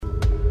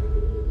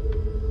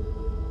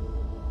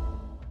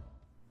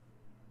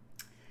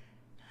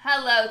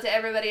Hello to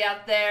everybody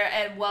out there,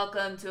 and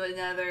welcome to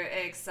another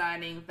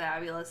exciting,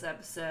 fabulous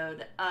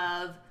episode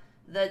of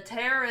the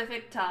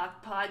Terrific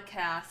Talk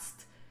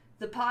podcast.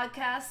 The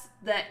podcast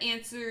that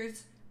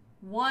answers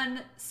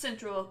one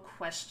central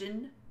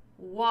question: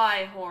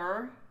 why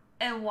horror,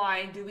 and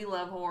why do we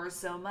love horror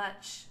so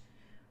much?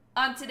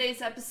 On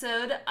today's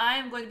episode, I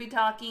am going to be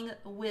talking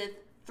with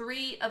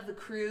three of the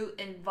crew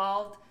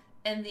involved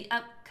in the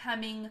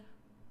upcoming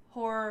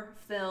horror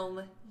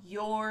film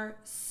You're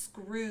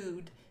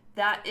Screwed.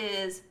 That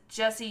is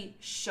Jesse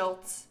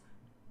Schultz,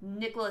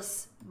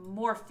 Nicholas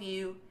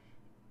Morphew,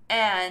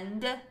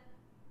 and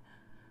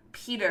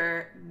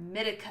Peter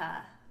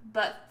Mitica.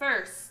 But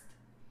first,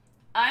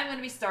 I'm going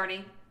to be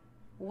starting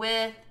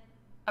with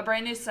a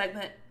brand new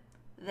segment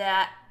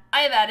that I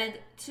have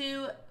added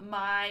to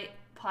my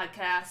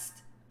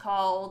podcast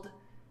called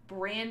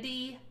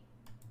Brandy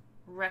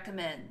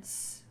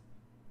Recommends.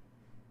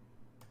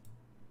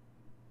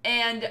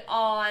 And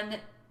on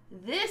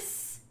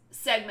this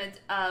segment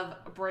of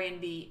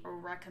Brandy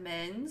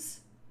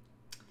Recommends,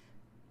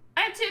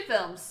 I have two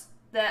films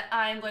that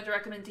I'm going to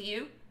recommend to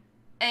you,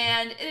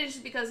 and it is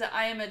just because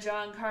I am a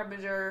John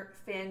Carpenter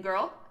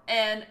fangirl,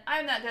 and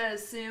I'm not going to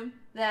assume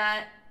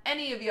that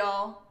any of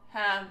y'all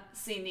have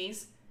seen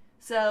these.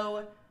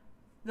 So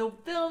the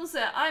films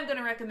that I'm going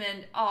to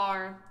recommend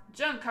are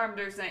John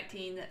Carpenter's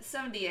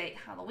 1978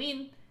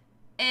 Halloween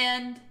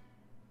and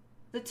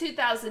the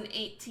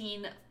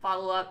 2018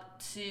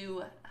 follow-up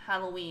to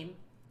Halloween.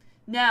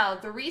 Now,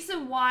 the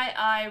reason why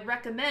I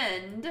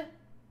recommend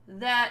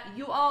that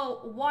you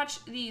all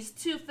watch these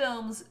two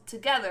films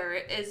together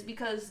is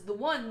because the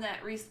one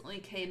that recently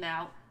came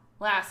out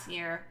last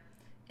year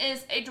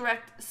is a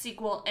direct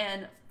sequel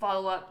and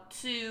follow-up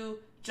to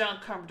John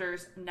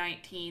Carpenter's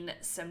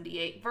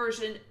 1978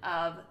 version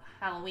of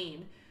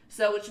Halloween.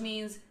 So, which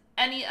means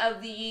any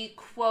of the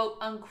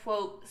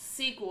quote-unquote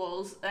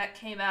sequels that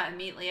came out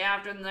immediately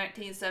after the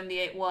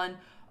 1978 one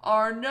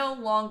are no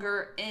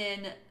longer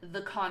in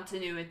the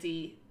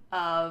continuity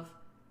of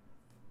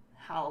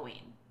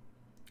Halloween.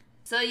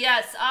 So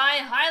yes, I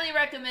highly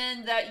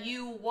recommend that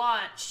you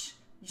watch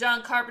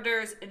John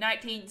Carpenter's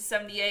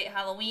 1978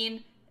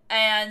 Halloween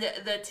and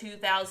the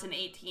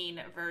 2018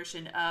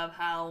 version of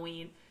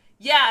Halloween.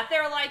 Yeah,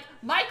 they're like,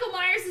 Michael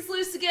Myers is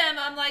loose again.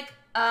 I'm like,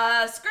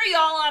 screw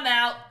y'all, I'm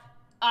out.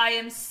 I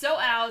am so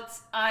out.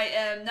 I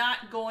am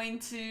not going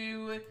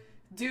to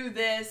do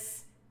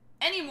this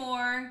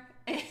anymore.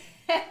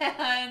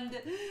 And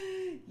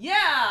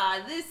yeah,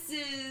 this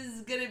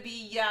is gonna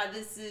be,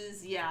 this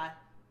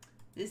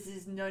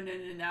is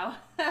no.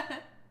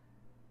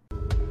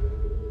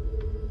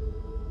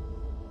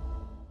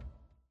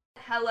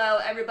 Hello,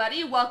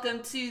 everybody.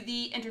 Welcome to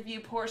the interview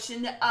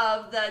portion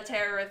of the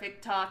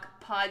Terrific Talk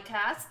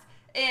podcast.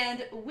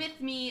 And with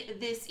me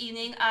this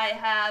evening, I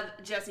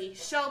have Jesse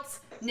Schultz,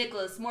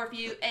 Nicholas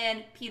Morphew,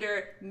 and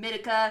Peter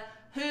Mitica,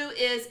 who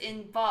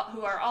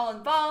are all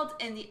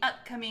involved in the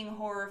upcoming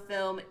horror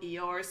film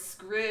You're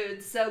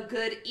Screwed. So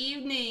good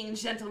evening,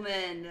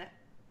 gentlemen.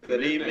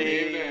 Good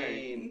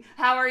evening.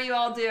 How are you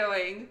all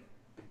doing?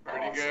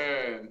 Pretty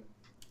good.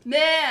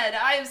 Man,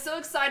 I am so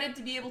excited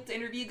to be able to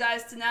interview you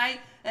guys tonight,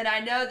 and I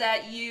know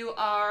that you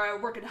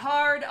are working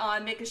hard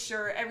on making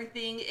sure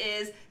everything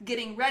is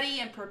getting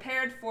ready and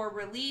prepared for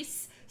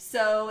release.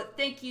 So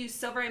thank you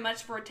so very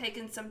much for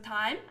taking some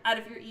time out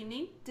of your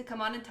evening to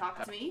come on and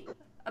talk to me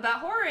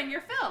about horror in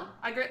your film.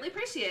 I greatly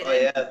appreciate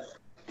it. Oh,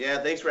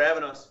 yeah, thanks for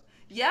having us.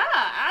 Yeah,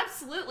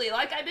 absolutely.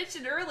 Like I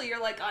mentioned earlier,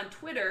 like on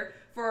Twitter,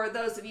 for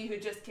those of you who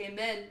just came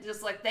in,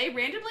 just like they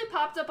randomly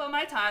popped up on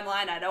my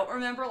timeline. I don't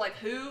remember like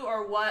who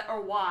or what or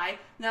why.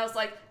 And I was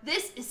like,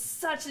 this is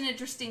such an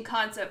interesting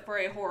concept for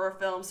a horror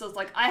film. So it's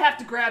like, I have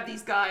to grab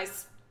these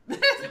guys.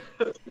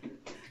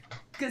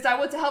 Because I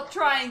want to help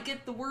try and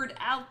get the word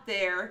out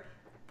there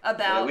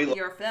about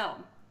your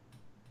film.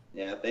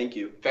 Yeah, thank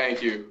you.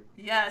 Thank you.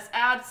 Yes,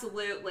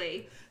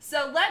 absolutely.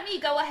 So let me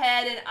go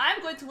ahead and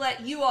I'm going to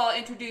let you all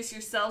introduce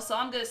yourselves. So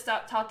I'm going to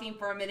stop talking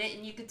for a minute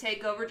and you can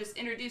take over. Just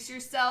introduce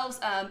yourselves,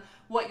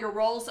 what your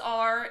roles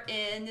are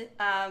in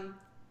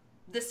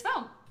this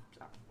film.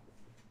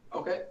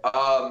 Okay.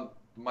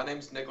 My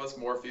name's Nicholas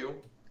Morphew.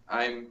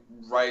 I'm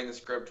writing the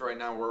script right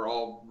now. We're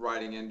all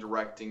writing and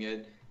directing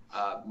it.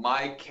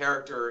 My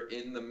character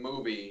in the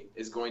movie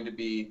is going to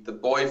be the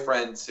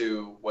boyfriend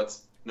to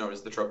what's known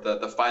as the trope,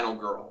 the final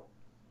girl.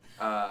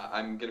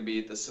 I'm going to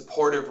be the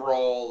supportive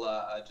role,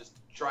 just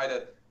try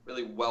to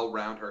really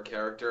well-round her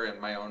character and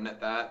my own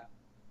at that.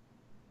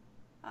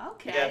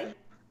 Okay. Yeah.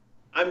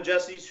 I'm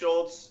Jesse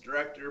Schultz,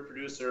 director,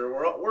 producer.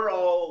 We're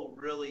all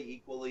really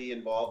equally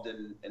involved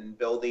in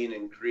building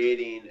and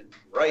creating and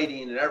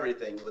writing and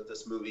everything with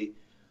this movie.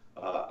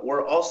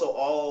 We're also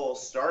all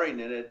starring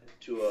in it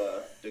to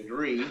a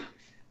degree,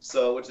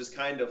 which is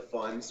kind of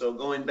fun. So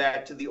going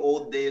back to the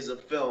old days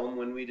of film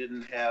when we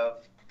didn't have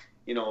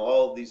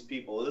all of these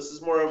people. This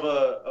is more of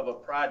a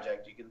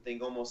project. You can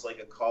think almost like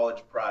a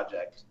college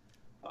project.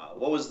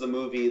 What was the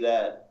movie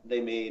that they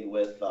made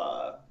with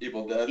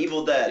Evil Dead?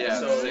 Evil Dead. Yeah,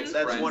 so Six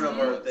that's Friends one of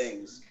our Friends.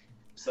 things.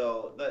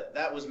 So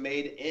that was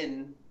made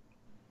in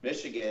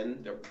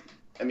Michigan. Yep.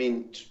 I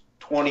mean,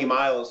 20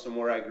 miles from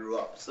where I grew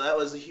up. So that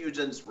was a huge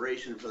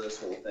inspiration for this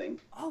whole thing.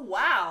 Oh,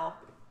 wow.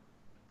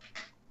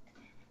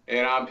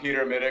 And I'm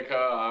Peter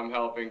Mitica. I'm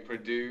helping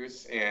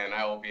produce, and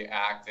I will be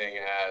acting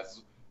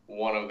as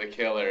one of the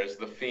killers,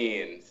 the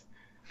Fiend.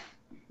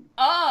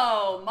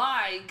 Oh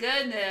my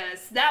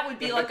goodness, that would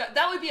be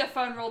that would be a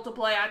fun role to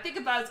play. I think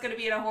if I was going to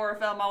be in a horror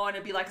film, I want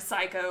to be like a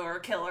psycho or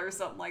a killer or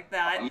something like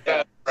that.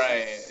 Yeah,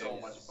 right. So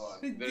much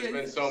fun. There's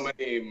been so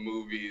many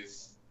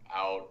movies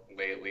out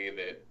lately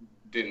that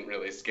didn't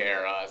really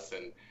scare us,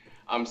 and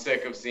I'm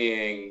sick of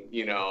seeing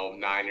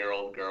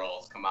 9-year-old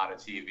girls come out of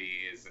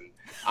TVs. And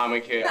I'm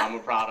a kid. I'm a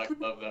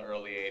product of the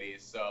early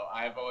 '80s, so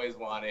I've always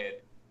wanted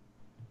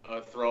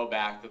a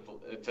throwback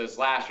to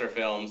slasher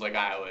films, like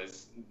I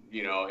was,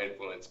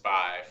 influenced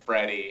by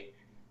Freddy,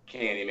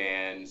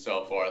 Candyman, and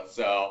so forth.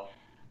 So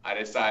I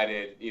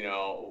decided,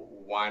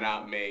 why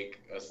not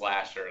make a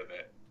slasher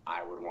that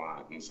I would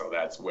want? And so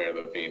that's where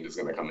the Fiend is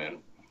going to come in.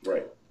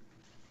 Right.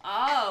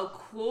 Oh,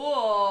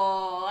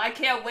 cool. I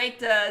can't wait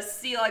to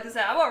see, like I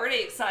said, I'm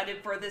already excited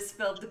for this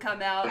film to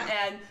come out.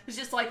 And it's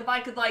just like, if I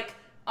could,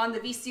 on the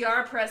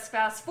VCR, press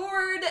fast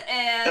forward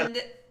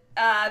and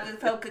the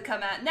film could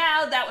come out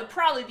now, that would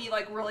probably be,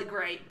 really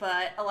great.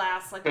 But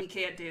alas, we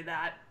can't do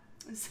that.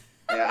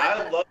 Yeah,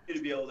 I would love you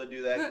to be able to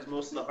do that because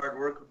most of the hard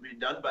work would be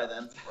done by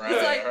then. Right.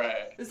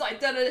 It's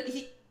like,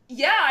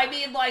 yeah, I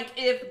mean,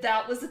 if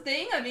that was a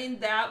thing, I mean,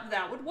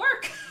 that would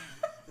work.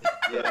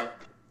 Yeah.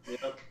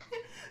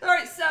 All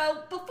right,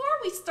 so before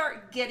we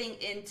start getting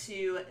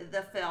into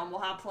the film, we'll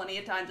have plenty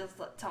of time to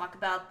talk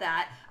about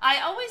that.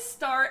 I always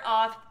start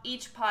off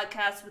each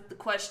podcast with the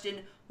question,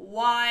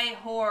 why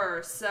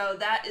horror? So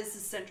that is the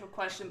central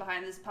question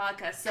behind this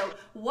podcast. So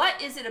what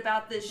is it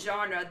about this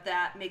genre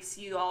that makes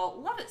you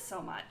all love it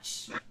so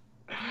much?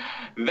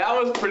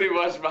 That was pretty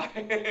much my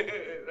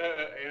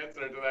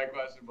answer to that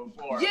question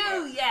before.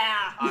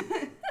 Yeah.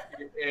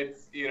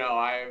 It's,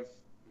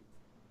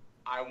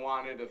 I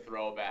wanted a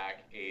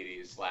throwback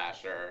 80s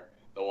slasher,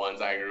 the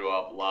ones I grew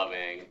up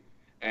loving.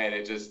 And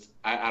it just,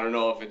 I don't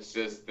know if it's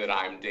just that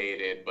I'm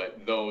dated,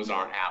 but those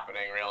aren't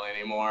happening really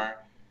anymore.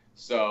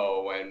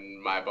 So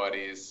when my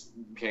buddies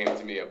came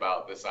to me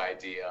about this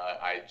idea,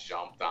 I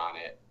jumped on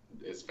it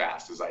as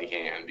fast as I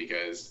can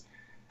because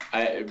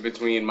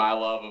between my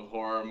love of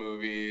horror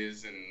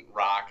movies and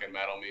rock and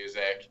metal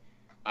music,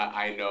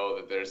 I know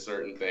that there's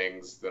certain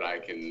things that I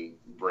can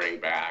bring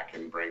back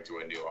and bring to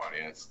a new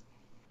audience.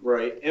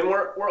 Right, and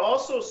we're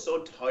also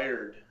so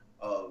tired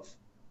of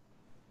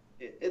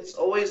it's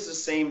always the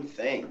same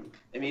thing.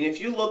 I mean,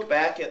 if you look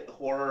back at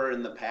horror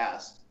in the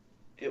past,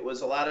 it was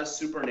a lot of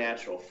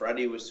supernatural.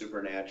 Freddy was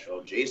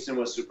supernatural. Jason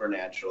was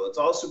supernatural. It's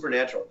all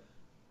supernatural.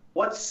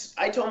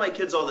 I tell my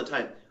kids all the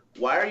time,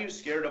 why are you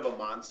scared of a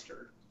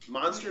monster?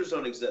 Monsters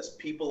don't exist.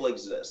 People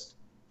exist.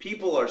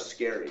 People are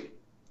scary.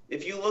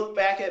 If you look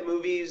back at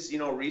movies,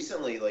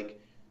 recently, like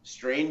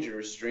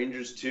Strangers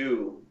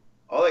 2,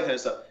 all that kind of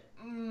stuff,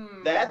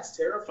 that's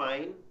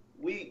terrifying.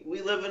 We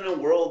live in a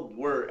world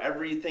where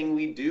everything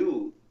we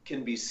do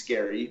can be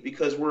scary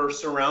because we're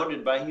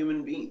surrounded by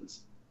human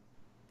beings.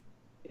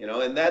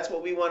 And that's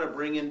what we want to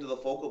bring into the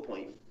focal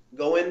point.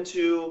 Go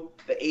into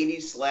the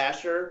 80s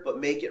slasher, but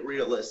make it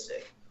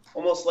realistic.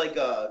 Almost like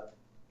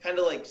kind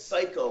of like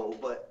Psycho,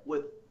 but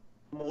with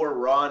more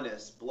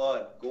rawness,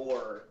 blood,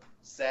 gore,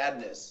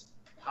 sadness,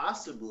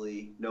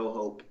 possibly no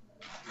hope.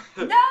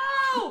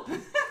 No!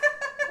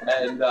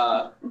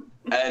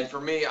 And for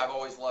me, I've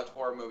always loved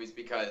horror movies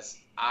because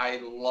I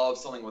love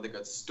something with a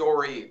good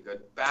story, a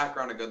good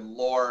background, a good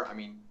lore. I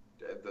mean,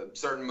 the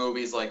certain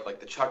movies like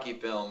the Chucky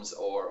films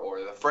or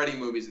the Freddy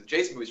movies, the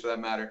Jason movies for that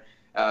matter,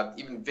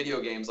 even video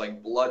games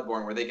like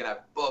Bloodborne, where they can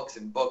have books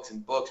and books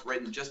and books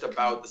written just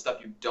about the stuff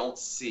you don't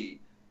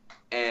see.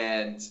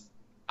 And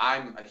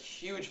I'm a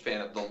huge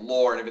fan of the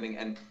lore and everything.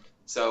 And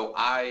so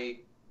I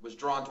was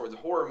drawn towards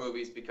horror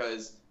movies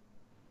because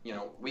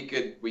we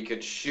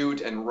could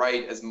shoot and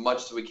write as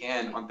much as we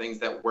can on things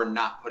that we're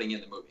not putting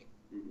in the movie.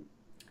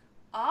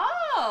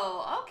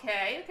 Oh,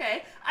 okay.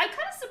 I'm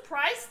kind of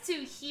surprised to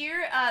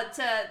hear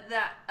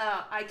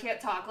I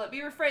can't talk. Let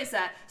me rephrase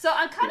that. So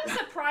I'm kind of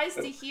surprised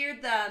to hear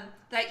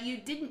that you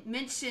didn't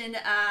mention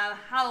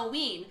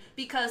Halloween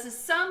because as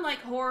some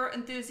horror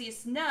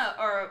enthusiasts know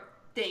or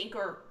think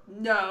or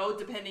know,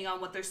 depending on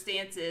what their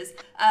stance is,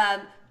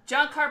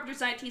 John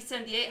Carpenter's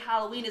 1978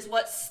 Halloween is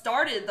what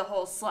started the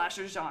whole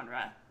slasher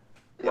genre.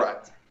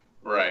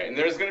 Right, and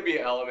there's going to be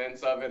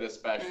elements of it,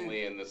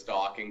 especially in the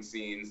stalking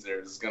scenes.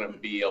 There's going to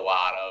be a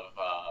lot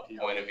of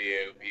point of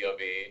view,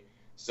 POV.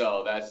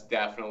 So that's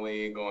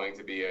definitely going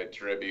to be a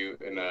tribute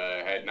and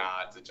a head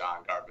nod to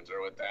John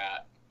Carpenter with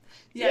that.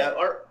 Yeah,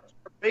 our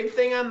big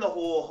thing on the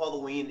whole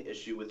Halloween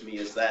issue with me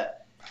is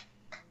that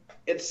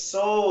it's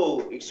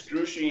so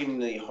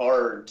excruciatingly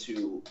hard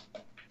to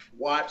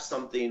watch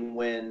something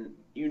when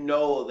you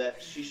know that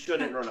she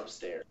shouldn't run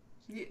upstairs.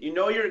 You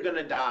know you're going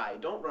to die.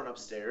 Don't run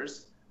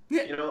upstairs.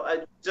 You know,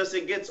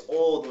 it gets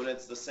old when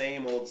it's the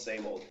same old,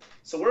 same old.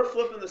 So we're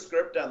flipping the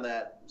script on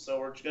that. So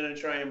we're going to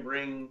try and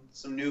bring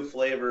some new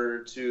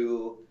flavor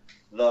to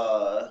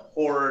the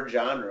horror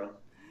genre.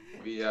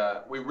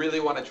 We really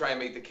want to try and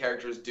make the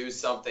characters do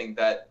something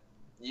that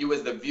you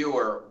as the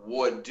viewer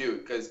would do,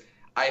 because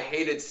I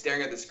hated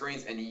staring at the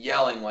screens and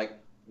yelling like,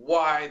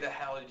 why the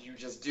hell did you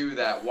just do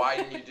that? Why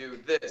didn't you do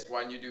this?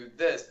 Why didn't you do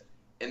this?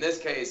 In this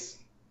case,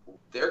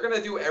 they're going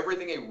to do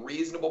everything a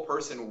reasonable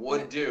person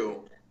would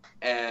do,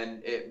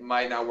 and it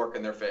might not work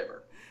in their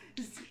favor.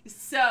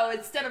 So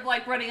instead of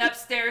like running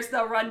upstairs,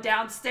 they'll run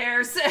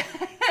downstairs.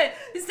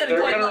 Instead They're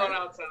of going gonna run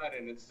outside,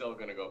 and it's still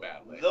gonna go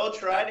badly. They'll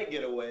try to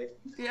get away.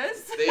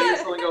 Yes. They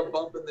usually go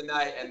bump in the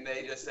night, and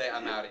they just say,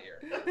 I'm out of here.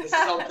 It's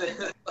something.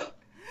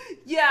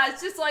 Yeah,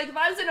 it's just like if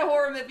I was in a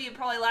horror movie, it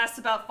probably lasts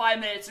about 5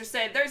 minutes. Or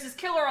say there's this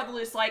killer on the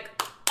loose, like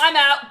I'm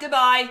out,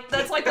 goodbye.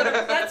 That's like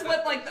that's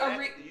what like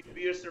You'd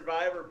be a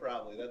survivor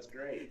probably. That's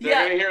great.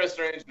 They're gonna hear a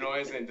strange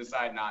noise and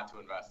decide not to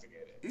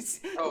investigate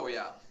it. Oh,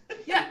 yeah.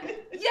 Yeah,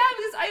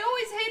 because I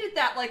always hated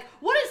that. Like,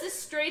 what is this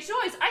strange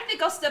noise? I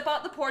think I'll step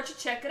out the porch and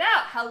check it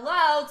out.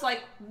 Hello? It's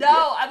like,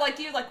 no. I'm like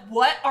you. Like,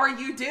 what are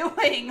you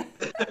doing?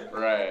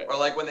 Right. Or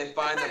like when they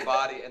find the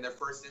body and their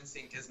first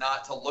instinct is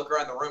not to look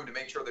around the room to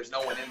make sure there's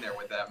no one in there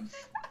with them.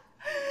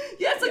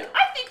 Yeah, it's like,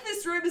 I think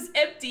this room is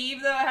empty,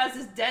 even though it has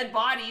this dead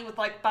body with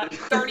like about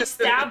 30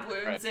 stab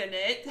wounds in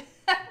it.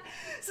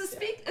 So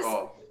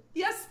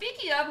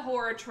speaking of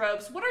horror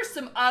tropes, what are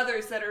some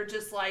others that are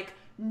just like,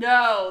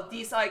 no,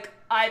 these like,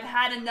 I've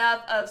had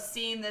enough of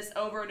seeing this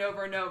over and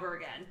over and over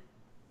again?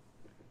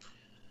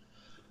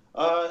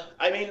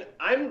 I mean,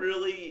 I'm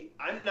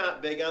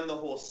not big on the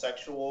whole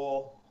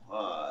sexual,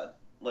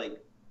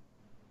 like,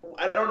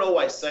 I don't know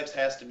why sex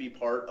has to be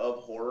part of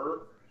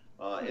horror.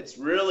 It's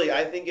really,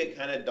 I think it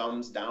kind of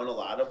dumbs down a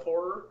lot of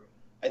horror.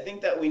 I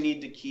think that we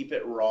need to keep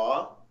it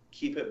raw,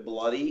 keep it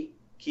bloody,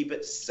 keep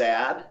it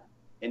sad,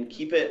 and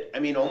keep it, I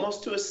mean,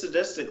 almost to a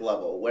sadistic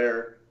level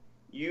where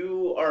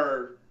you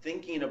are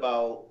thinking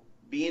about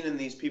being in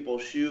these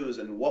people's shoes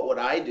and what would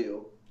I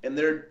do, and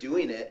they're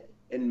doing it,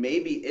 and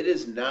maybe it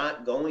is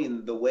not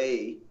going the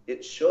way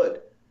it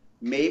should.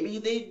 Maybe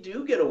they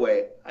do get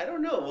away. I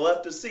don't know. We'll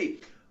have to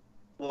see.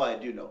 Well, I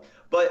do know,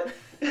 but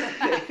yeah,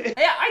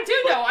 I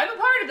do know. I'm a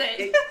part of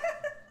it.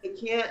 It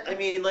can't. I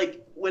mean,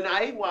 like when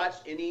I watch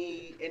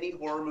any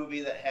horror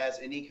movie that has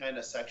any kind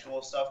of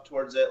sexual stuff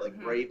towards it, like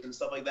rape and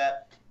stuff like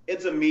that,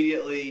 it's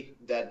immediately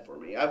dead for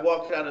me. I've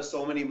walked out of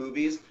so many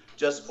movies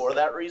just for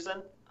that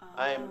reason.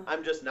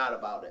 I'm just not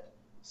about it.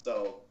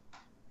 So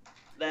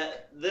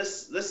that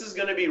this is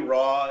going to be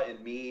raw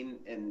and mean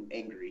and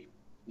angry.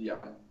 Yeah.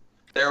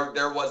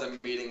 There was a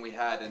meeting we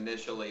had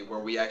initially where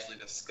we actually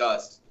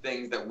discussed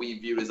things that we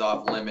viewed as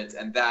off limits,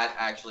 and that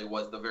actually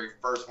was the very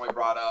first one we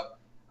brought up.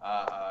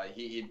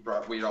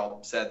 We all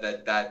said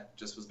that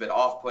just was a bit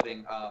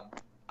off-putting.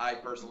 I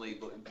personally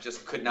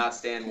just could not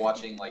stand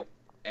watching like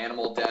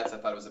animal deaths. I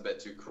thought it was a bit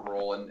too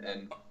cruel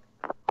and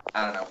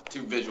I don't know,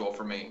 too visual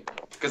for me.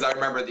 Because I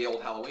remember the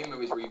old Halloween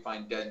movies where you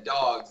find dead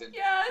dogs and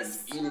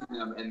eating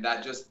them, and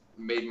that just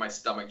made my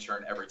stomach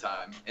churn every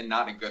time, and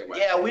not in a good way.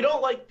 Yeah, we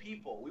don't like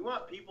people. We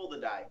want people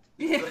to die.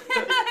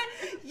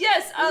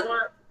 Yes.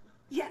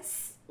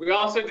 Yes. We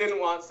also didn't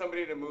want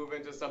somebody to move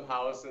into some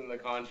house in the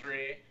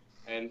country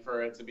and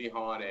for it to be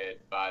haunted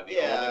by the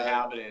old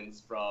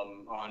inhabitants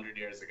from 100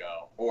 years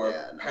ago. Or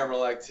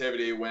paranormal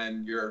activity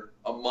when you're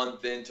a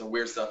month into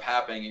weird stuff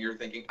happening and you're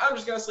thinking, I'm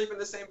just going to sleep in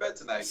the same bed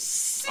tonight.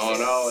 Oh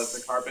no, is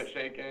the carpet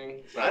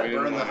shaking? I'd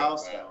burn the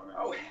house down.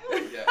 Oh,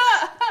 hell yes.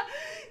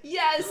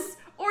 Yes.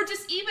 Or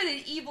just even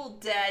in Evil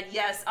Dead.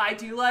 Yes, I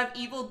do love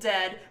Evil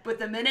Dead, but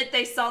the minute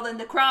they saw the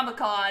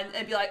Necronomicon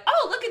and be like,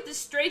 oh, look at this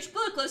strange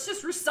book, let's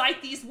just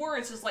recite these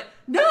words. Just like,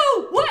 no,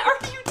 what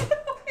are you doing?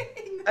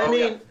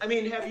 I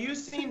mean, have you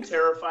seen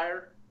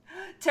Terrifier?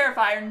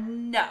 Terrifier,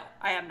 no,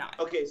 I have not.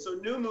 Okay, so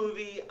new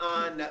movie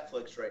on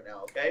Netflix right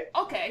now, okay?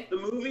 Okay. The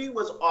movie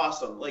was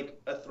awesome, like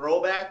a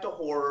throwback to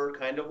horror,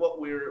 kind of what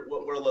we're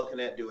looking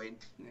at doing.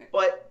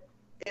 But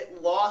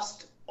it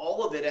lost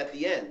all of it at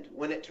the end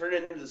when it turned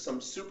into some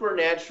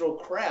supernatural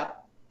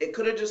crap. It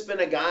could have just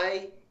been a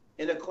guy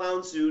in a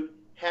clown suit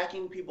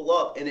hacking people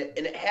up, and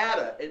it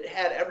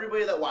had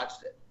everybody that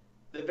watched it.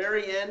 The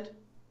very end,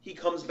 he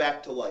comes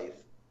back to life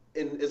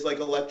and is like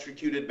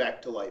electrocuted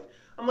back to life.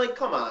 I'm like,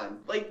 come on,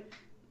 like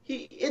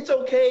it's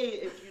okay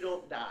if you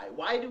don't die.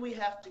 Why do we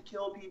have to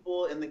kill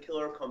people and the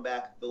killer come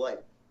back to life?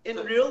 In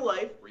real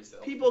life,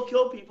 people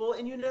kill people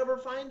and you never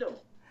find them.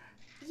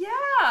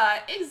 Yeah,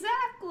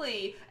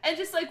 exactly. And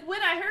just like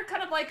when I heard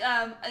kind of like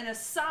an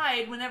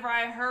aside, whenever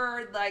I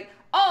heard like,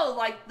 oh,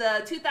 like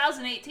the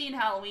 2018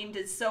 Halloween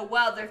did so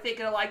well, they're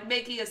thinking of like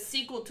making a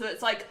sequel to it.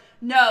 It's like,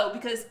 no,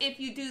 because if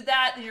you do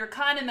that, then you're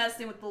kind of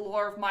messing with the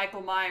lore of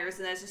Michael Myers,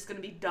 and that's just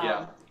going to be dumb.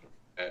 Yeah.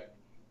 Okay.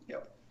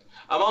 Yep.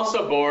 I'm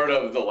also bored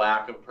of the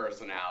lack of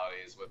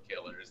personalities with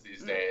killers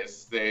these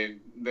days. They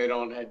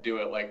don't do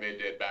it like they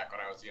did back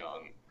when I was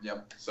young.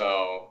 Yep.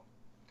 So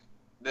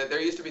there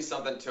used to be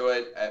something to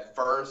it at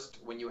first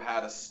when you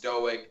had a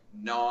stoic,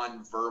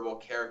 non-verbal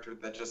character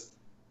that just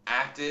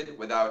acted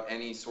without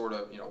any sort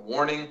of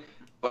warning.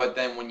 But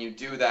then when you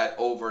do that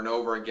over and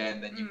over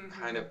again, then you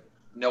kind of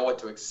know what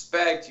to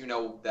expect. You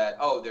know that,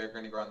 oh, they're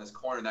going to go around this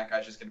corner and that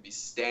guy's just going to be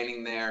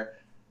standing there.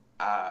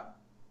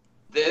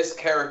 This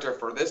character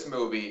for this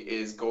movie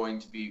is going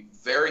to be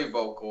very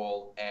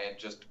vocal and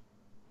just,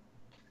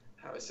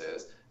 how do I say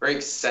this, very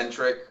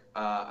eccentric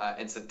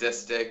and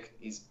sadistic.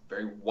 He's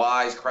very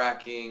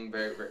wisecracking,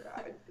 very,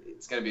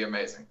 it's going to be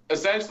amazing.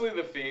 Essentially,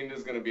 The Fiend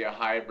is going to be a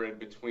hybrid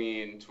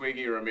between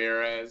Twiggy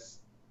Ramirez,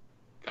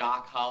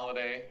 Doc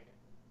Holliday,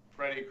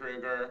 Freddy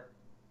Krueger,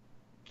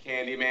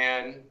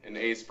 Candyman, and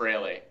Ace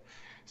Frehley.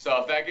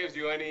 So if that gives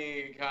you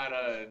any kind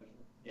of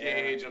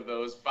gauge of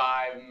those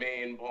 5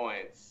 main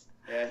points.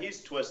 Yeah,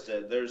 he's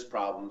twisted. There's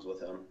problems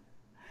with him.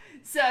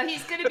 So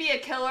he's going to be a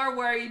killer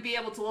where you'd be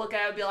able to look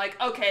at it and be like,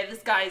 okay,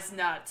 this guy's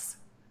nuts.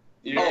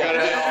 You're going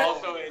to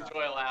also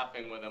enjoy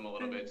laughing with him a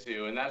little bit,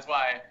 too. And that's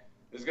why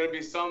there's going to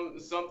be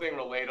something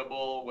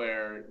relatable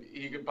where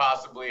he could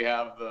possibly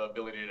have the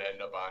ability to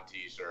end up on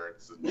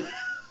T-shirts and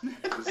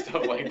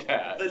stuff like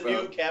that. The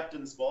new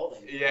Captain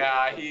Spaulding.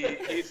 Yeah,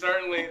 he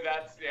certainly,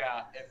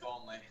 If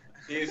only.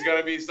 He's going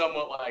to be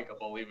somewhat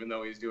likable, even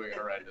though he's doing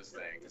horrendous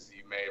things.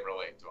 You may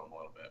relate to him a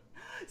little bit.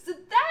 So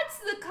that's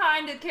the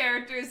kind of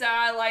characters that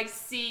I like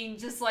seeing.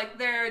 Just like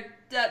they're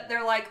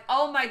like,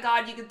 oh my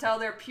god, you can tell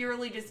they're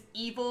purely just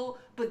evil,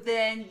 but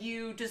then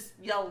you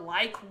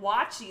like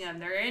watching them.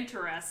 They're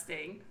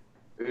interesting.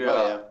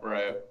 Yeah,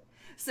 right.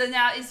 So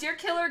now, is your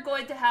killer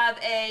going to have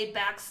a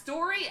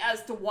backstory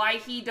as to why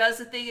he does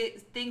the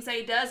things that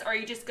he does, or are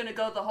you just going to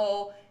go the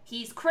whole,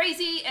 he's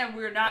crazy and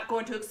we're not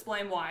going to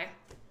explain why?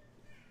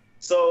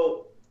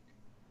 So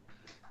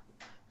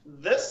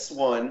this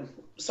one,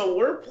 so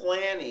we're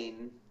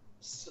planning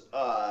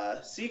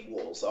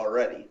sequels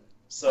already.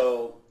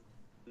 So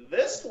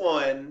this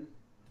one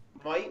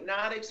might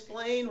not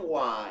explain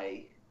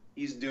why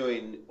he's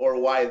doing or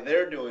why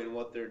they're doing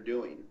what they're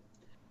doing.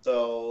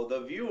 So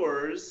the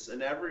viewers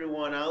and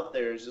everyone out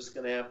there is just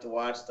going to have to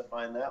watch to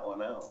find that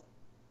one out.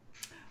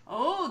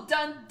 Oh,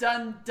 dun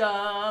dun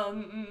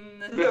dun.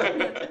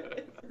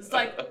 It's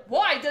like,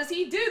 why does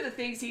he do the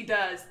things he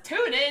does?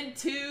 Tune in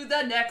to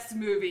the next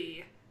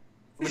movie.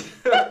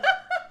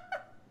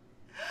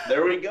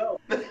 There we go.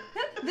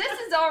 This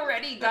has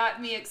already got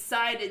me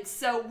excited.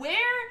 So where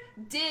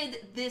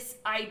did this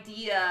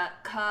idea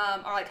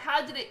come, or like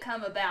how did it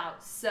come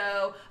about?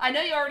 So I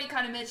know you already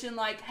kind of mentioned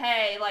like,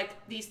 hey, like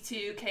these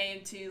two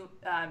came to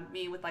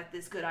me with like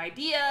this good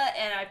idea,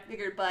 and I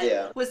figured,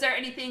 but was there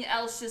anything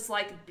else just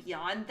like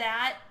beyond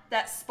that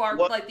sparked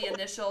like the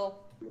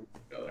initial?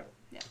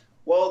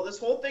 Well, this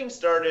whole thing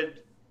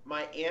started,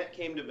 my aunt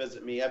came to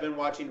visit me. I've been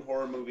watching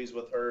horror movies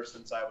with her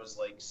since I was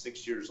like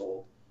 6 years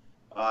old.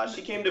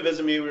 She came to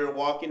visit me. We were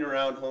walking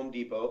around Home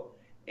Depot,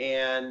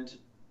 and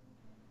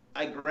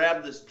I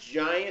grabbed this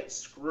giant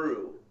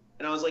screw.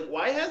 And I was like,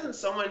 why hasn't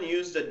someone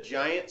used a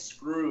giant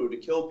screw to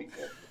kill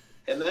people?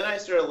 And then I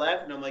started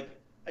laughing. I'm like,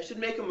 I should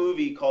make a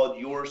movie called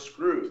You're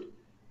Screwed.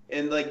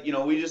 And like,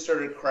 we just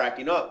started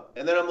cracking up.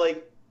 And then I'm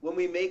like, when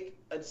we make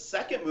a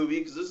second movie,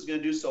 because this is going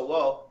to do so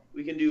well,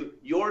 we can do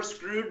You're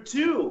Screwed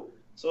too.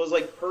 So it was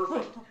like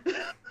perfect.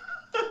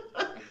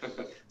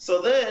 So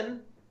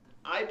then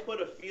I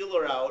put a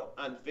feeler out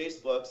on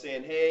Facebook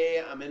saying,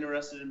 hey, I'm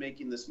interested in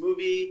making this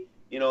movie.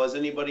 Is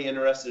anybody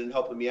interested in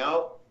helping me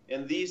out?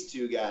 And these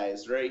two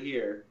guys right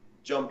here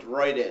jumped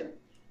right in.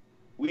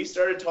 We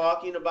started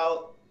talking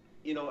about,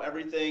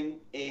 everything,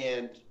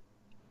 and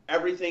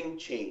everything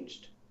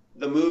changed.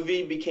 The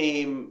movie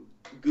became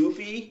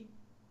goofy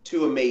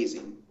to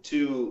amazing,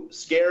 to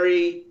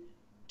scary,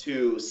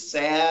 to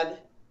sad,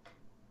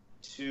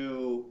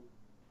 to,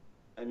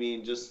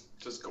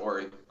 just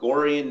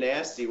gory and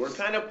nasty. We're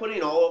kind of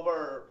putting all of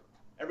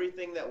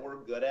everything that we're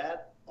good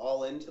at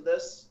all into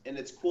this, and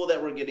it's cool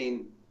that we're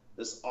getting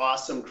this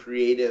awesome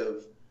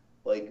creative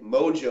like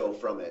mojo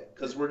from it,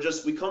 because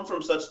we come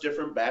from such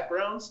different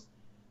backgrounds,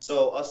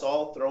 so us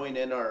all throwing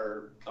in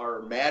our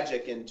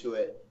magic into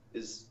it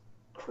is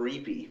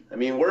creepy.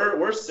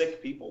 We're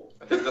sick people.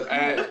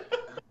 And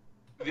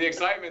the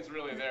excitement's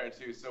really there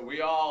too. So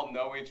we all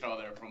know each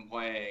other from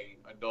playing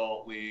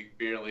adult league,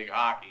 beer league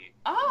hockey.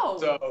 Oh.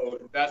 So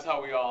that's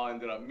how we all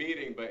ended up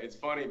meeting. But it's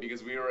funny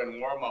because we were in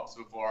warm-ups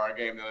before our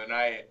game the other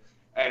night,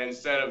 and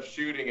instead of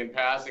shooting and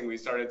passing, we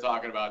started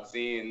talking about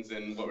scenes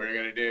and what we were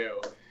gonna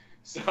do.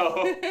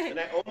 So. And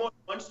I almost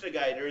punched a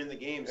guy during the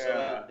game,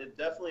 so it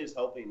definitely is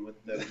helping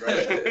with the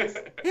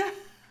aggression.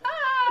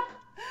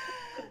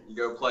 You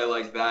go play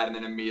like that, and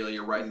then immediately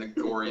you're writing the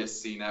goriest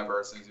scene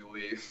ever as soon as you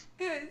leave.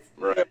 Good.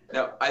 Right.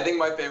 Now, I think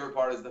my favorite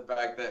part is the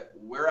fact that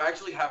we're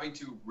actually having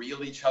to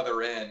reel each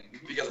other in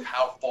because of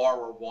how far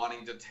we're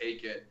wanting to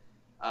take it.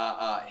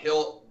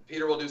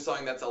 Peter will do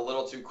something that's a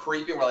little too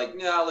creepy, and we're like,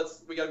 no,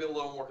 we got to be a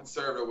little more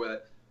conservative with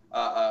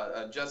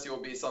it. Jesse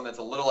will be something that's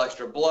a little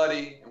extra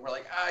bloody, and we're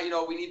like,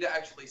 we need to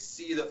actually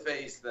see the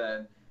face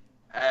then.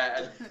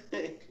 And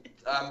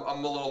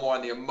I'm a little more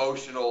on the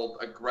emotional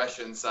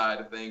aggression side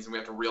of things, and we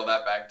have to reel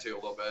that back too a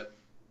little bit.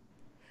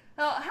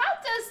 How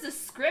does the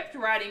script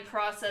writing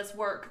process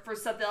work for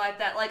something like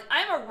that? Like,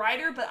 I'm a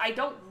writer, but I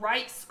don't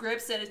write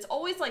scripts, and it's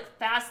always, like,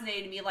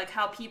 fascinating me, like,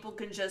 how people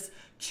can just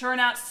churn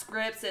out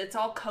scripts, and it's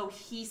all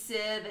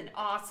cohesive and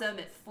awesome,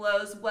 it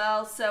flows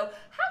well. So,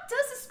 how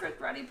does the script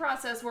writing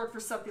process work for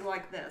something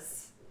like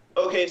this?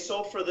 Okay,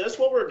 so for this,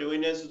 what we're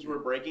doing is we're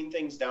breaking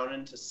things down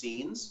into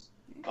scenes.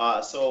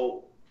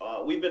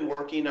 We've been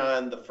working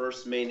on the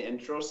first main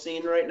intro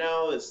scene right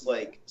now. It's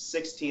like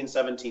 16,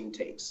 17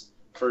 takes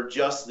for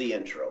just the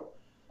intro.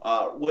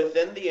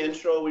 Within the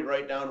intro, we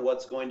write down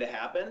what's going to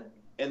happen,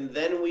 and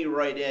then we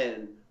write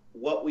in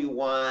what we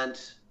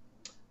want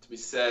To be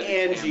said,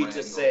 Angie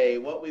to say,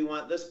 what we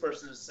want this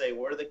person to say,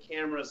 where the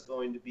camera is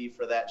going to be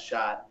for that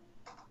shot.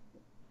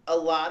 A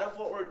lot of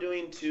what we're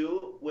doing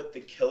too with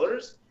the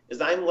killers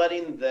is I'm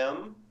letting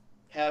them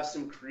have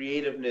some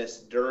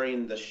creativeness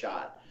during the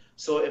shot.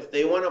 So if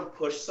they want to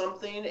push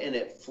something and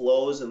it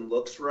flows and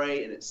looks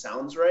right and it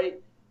sounds right,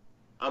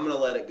 I'm going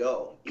to let it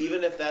go.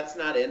 Even if that's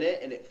not in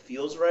it and it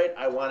feels right,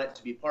 I want it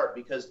to be part,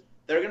 because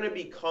they're going to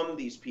become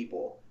these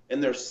people.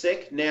 And they're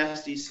sick,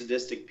 nasty,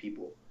 sadistic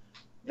people.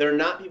 They're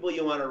not people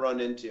you want to run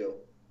into,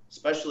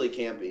 especially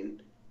camping.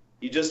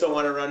 You just don't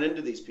want to run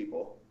into these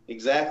people.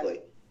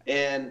 Exactly.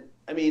 And,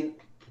 I mean,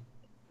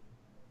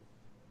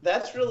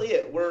 that's really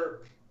it.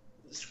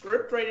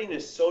 Script writing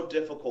is so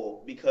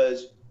difficult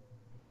because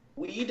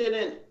we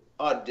didn't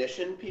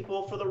audition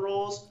people for the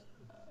roles.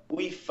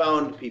 We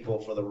found people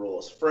for the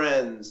roles,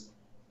 friends,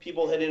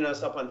 people hitting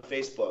us up on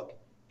Facebook.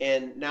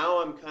 And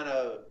now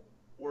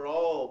we're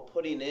all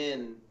putting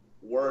in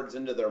words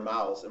into their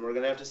mouths, and we're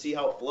going to have to see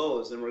how it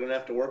flows, and we're going to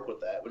have to work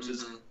with that, which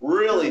is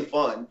really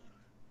fun.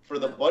 For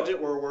the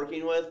budget we're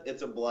working with,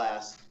 it's a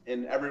blast,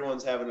 and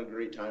everyone's having a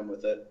great time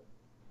with it.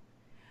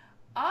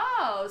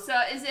 Oh, so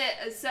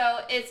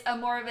it's a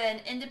more of an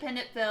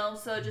independent film,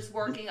 so just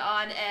working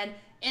on an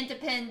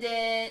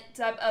independent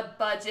type of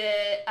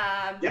budget.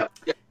 Yep.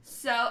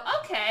 So,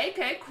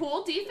 okay,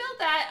 cool. Do you feel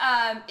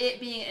that it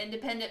being an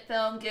independent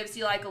film gives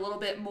you like a little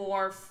bit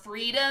more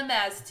freedom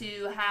as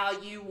to how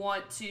you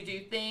want to do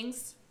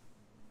things?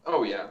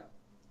 Oh, yeah.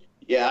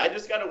 Yeah, I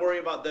just got to worry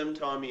about them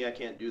telling me I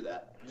can't do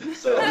that.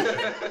 So.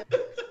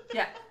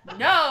 Yeah.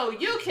 No,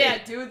 you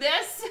can't do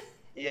this.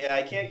 Yeah,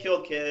 I can't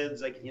kill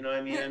kids. Like, you know what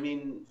I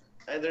mean?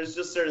 There's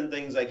just certain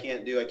things I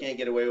can't do. I can't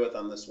get away with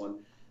on this one.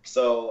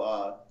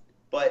 So,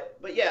 but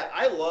yeah,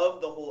 I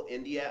love the whole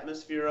indie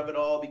atmosphere of it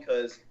all,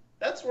 because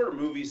that's where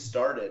movies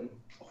started.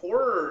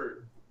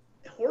 Horror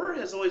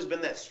has always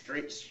been that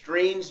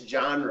strange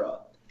genre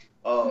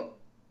of,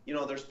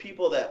 there's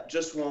people that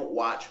just won't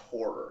watch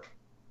horror.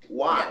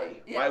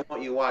 Why? Yeah. Why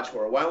won't you watch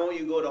horror? Why won't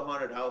you go to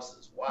haunted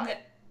houses? Why? Yeah.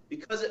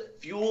 Because it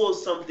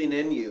fuels something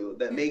in you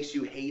that makes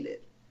you hate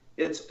it.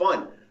 It's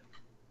fun.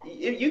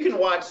 You can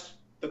watch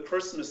The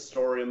Christmas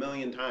Story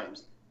 1,000,000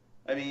 times.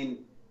 I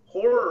mean,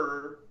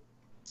 horror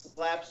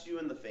slaps you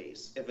in the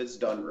face if it's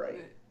done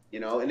right,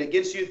 and it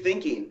gets you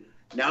thinking.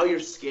 Now you're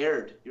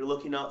scared. You're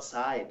looking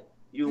outside.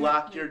 You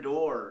locked your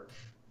door.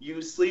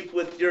 You sleep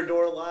with your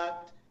door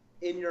locked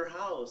in your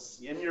house,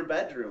 in your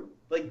bedroom.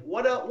 Like,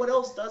 what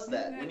else does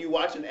that? When you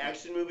watch an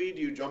action movie, do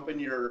you jump in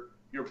your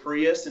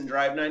Prius and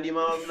drive 90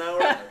 miles an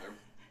hour?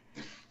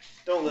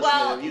 Don't listen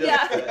to him. He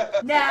doesn't do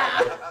that.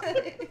 Nah.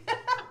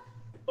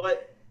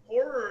 But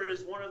horror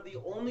is one of the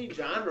only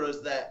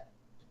genres that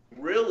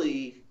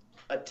really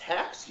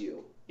attacks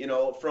you,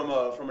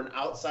 from an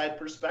outside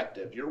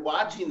perspective. You're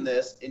watching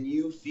this and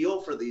you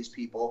feel for these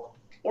people,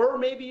 or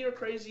maybe you're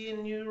crazy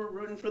and you're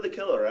rooting for the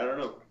killer. I don't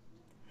know.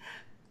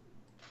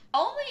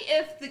 Only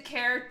if the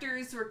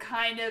characters were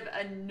kind of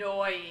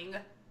annoying,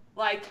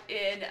 like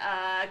in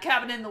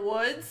Cabin in the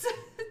Woods.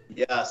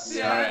 Yes.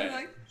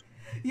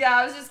 Yeah,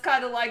 I was just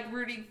kind of like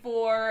rooting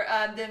for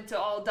them to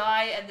all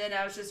die, and then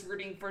I was just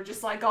rooting for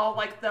just like all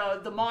like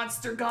the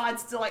monster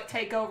gods to like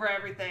take over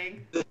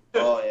everything.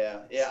 Oh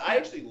yeah. I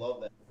actually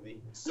love that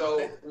movie.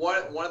 So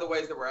one of the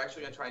ways that we're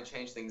actually going to try and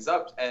change things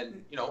up,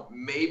 and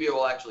maybe it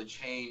will actually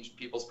change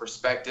people's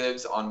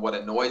perspectives on what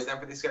annoys them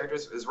for these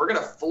characters, is we're going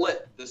to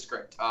flip the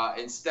script.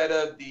 Instead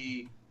of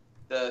the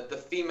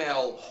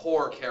female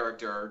whore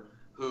character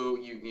who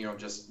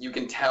you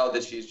can tell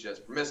that she's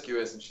just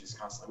promiscuous and she's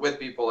constantly with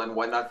people and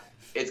whatnot,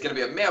 it's going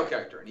to be a male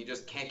character, and he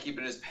just can't keep it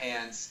in his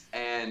pants.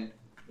 And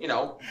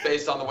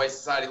based on the way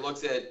society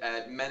looks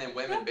at men and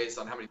women, based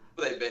on how many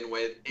people they've been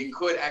with, it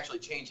could actually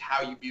change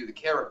how you view the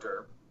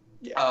character.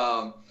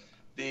 Yeah.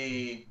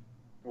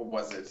 What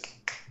was it?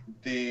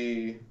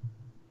 The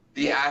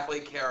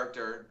athlete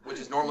character, which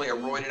is normally a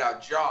roided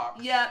out jock.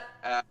 Yeah.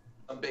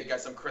 Some big guy,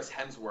 some Chris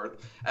Hemsworth,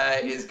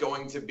 is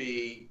going to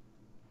be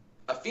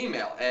a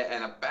female,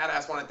 and a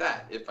badass one at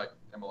that, if I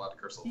am allowed to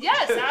curse a little bit.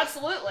 Yes,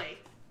 absolutely.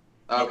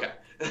 Okay.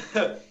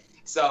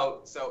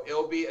 So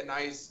it'll be a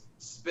nice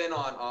spin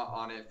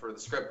on it for the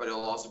script, but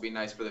it'll also be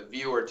nice for the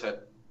viewer to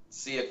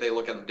see if they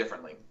look at them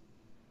differently.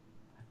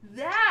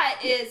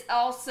 That is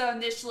also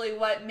initially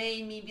what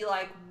made me be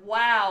like,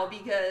 wow,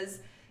 because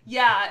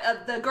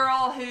the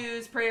girl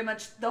who's pretty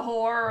much the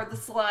whore or the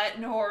slut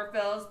in horror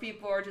films,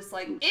 people are just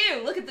like,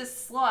 ew, look at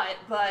this slut.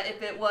 But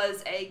if it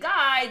was a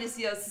guy, just,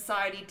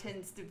 society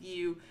tends to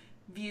view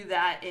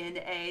that in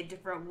a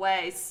different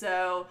way.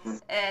 So,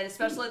 and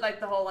especially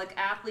like the whole like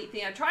athlete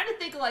thing. I'm trying to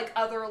think of like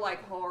other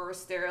like horror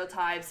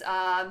stereotypes.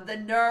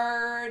 The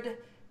nerd,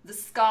 the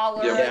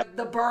scholar,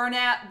 the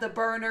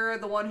burner,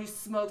 the one who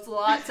smokes a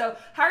lot. So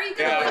how are you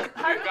gonna we've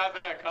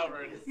got that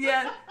covered.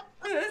 Yeah.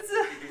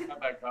 We've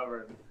got that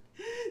covered.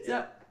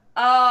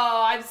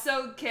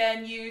 So,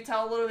 can you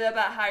tell a little bit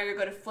about how you're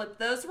going to flip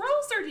those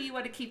roles, or do you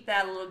want to keep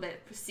that a little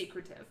bit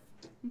secretive?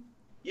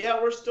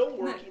 Yeah, we're still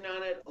working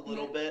on it a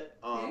little bit.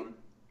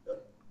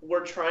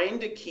 We're trying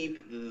to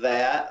keep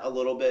that a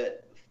little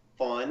bit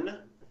fun.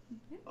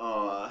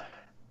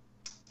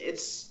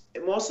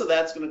 Most of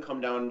that's going to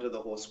come down to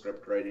the whole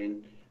script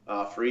writing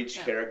for each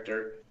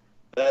character.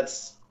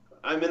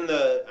 I'm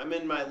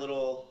in my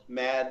little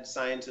mad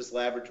scientist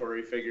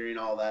laboratory figuring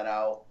all that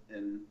out,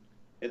 and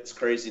it's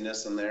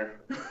craziness in there.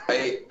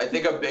 I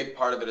think a big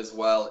part of it as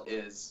well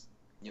is,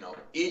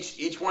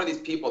 each one of these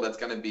people that's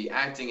going to be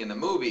acting in the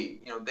movie,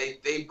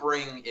 they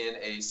bring in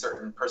a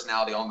certain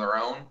personality on their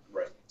own.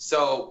 Right.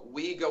 So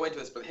we go into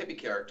this for the hippie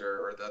character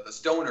or the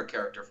stoner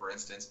character, for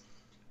instance.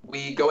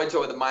 We go into it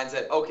with the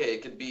mindset, okay,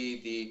 it could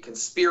be the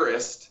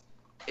conspiracist,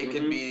 it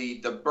could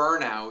be the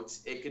burnout,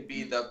 it could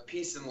be the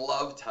peace and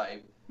love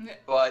type.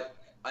 But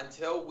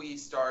until we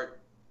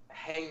start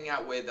hanging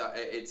out with,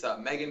 it's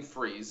Megan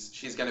Freeze,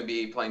 she's going to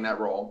be playing that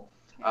role.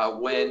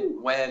 When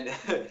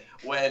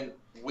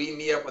we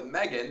meet up with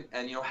Megan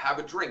and have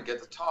a drink,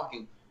 get to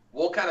talking,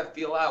 we'll kind of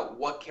feel out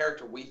what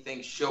character we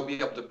think she'll be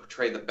able to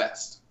portray the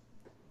best.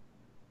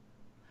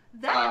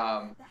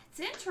 That's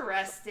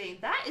interesting.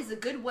 That is a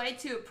good way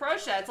to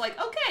approach that. It's like,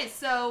 okay,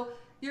 so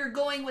you're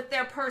going with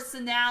their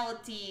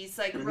personalities,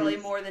 like really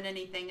more than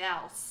anything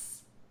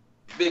else.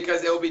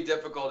 Because it will be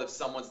difficult if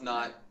someone's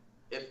not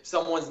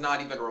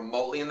even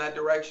remotely in that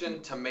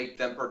direction to make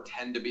them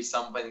pretend to be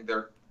something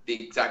they're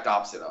the exact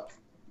opposite of.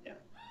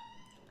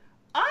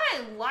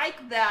 I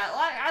like that.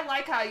 I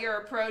like how you're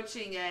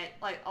approaching it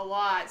like a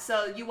lot.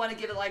 So you want to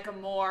give it like a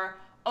more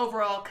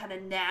overall kind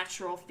of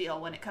natural feel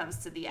when it comes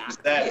to the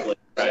acting.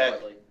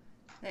 Exactly.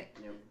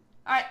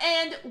 All right,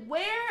 and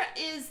where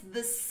is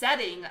the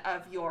setting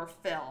of your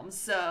film?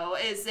 So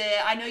is it?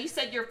 I know you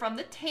said you're from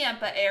the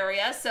Tampa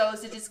area. So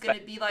is it just going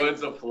to be like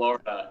Woods of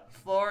Florida?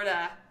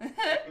 Florida.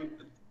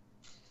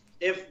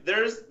 If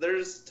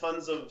there's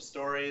tons of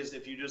stories.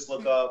 If you just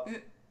look up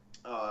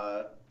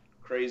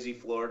crazy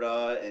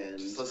Florida and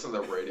just listen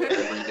to the radio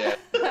every day.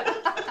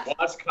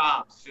 Watch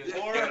cops just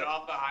get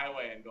off the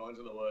highway and go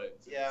into the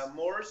woods. Yeah,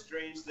 more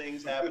strange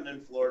things happen in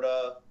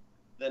Florida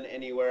than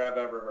anywhere I've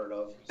ever heard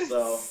of.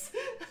 So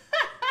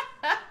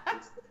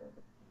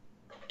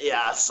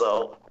yeah,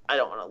 so I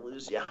don't want to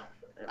lose you.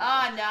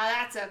 Oh no,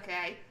 that's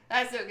okay.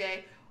 That's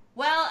okay.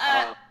 Well,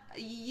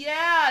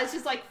 yeah, it's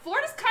just like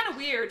Florida's kind of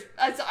weird.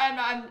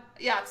 I'm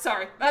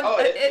sorry.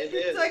 It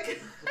is.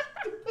 Like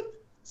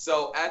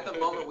So at the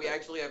moment, we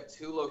actually have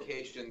 2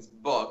 locations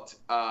booked.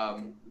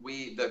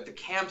 The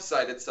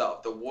campsite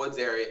itself, the woods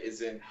area,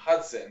 is in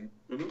Hudson.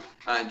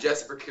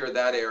 Jessica procured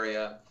that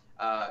area,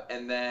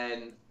 and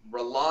then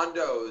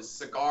Rolando's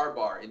Cigar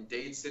Bar in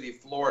Dade City,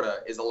 Florida,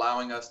 is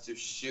allowing us to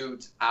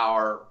shoot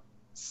our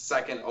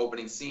second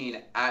opening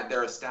scene at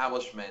their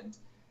establishment.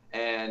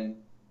 And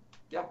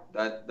yeah,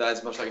 that's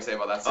as much as I can say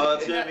about that scene. Oh,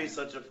 it's gonna be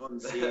such a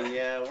fun scene.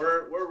 Yeah,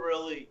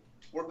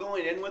 we're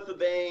going in with a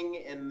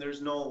bang, and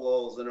there's no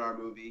lulls in our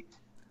movie.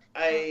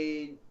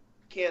 I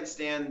can't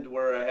stand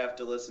where I have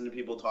to listen to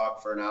people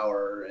talk for an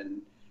hour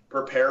and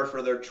prepare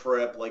for their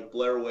trip, like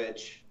Blair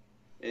Witch,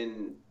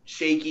 and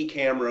shaky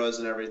cameras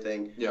and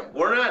everything. Yeah.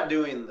 We're not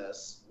doing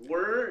this.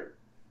 We're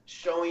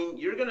showing,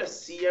 you're going to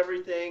see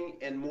everything,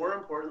 and more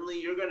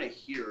importantly, you're going to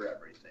hear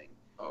everything.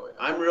 Oh, yeah.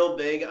 I'm real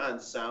big on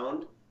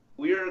sound.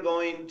 We are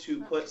going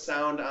to put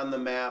sound on the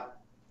map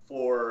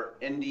for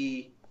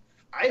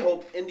I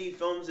hope indie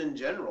films in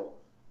general.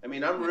 I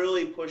mean, I'm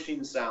really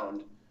pushing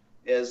sound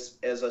as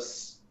a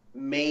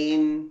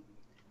main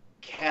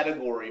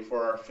category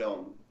for our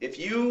film. If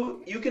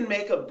you can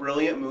make a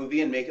brilliant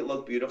movie and make it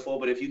look beautiful,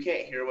 but if you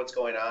can't hear what's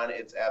going on,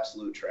 it's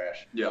absolute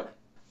trash. Yeah.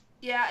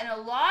 Yeah, and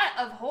a lot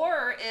of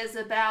horror is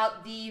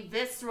about the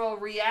visceral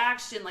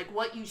reaction, like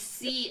what you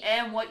see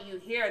and what you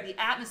hear. The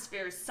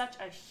atmosphere is such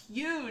a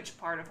huge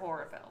part of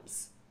horror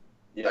films.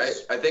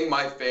 Yes. I think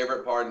my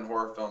favorite part in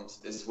horror films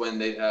is when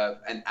they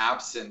have an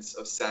absence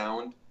of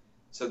sound.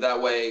 So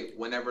that way,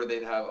 whenever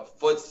they'd have a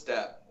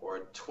footstep or a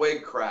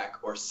twig crack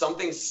or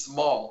something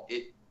small,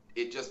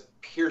 it just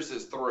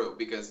pierces through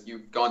because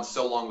you've gone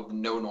so long with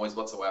no noise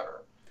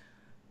whatsoever.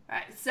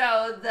 Right.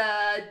 So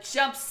the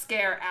jump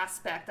scare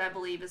aspect, I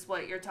believe, is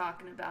what you're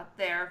talking about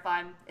there,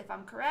 if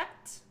I'm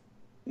correct.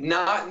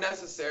 Not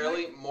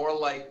necessarily. More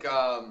like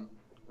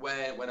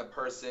when a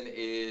person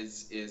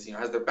is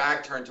has their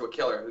back turned to a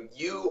killer who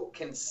you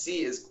can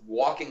see is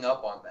walking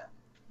up on them.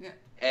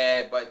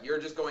 Yeah. But you're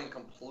just going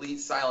complete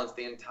silence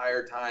the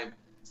entire time.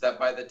 that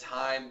by the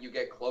time you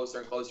get closer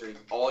and closer,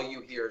 all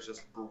you hear is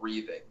just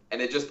breathing,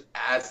 and it just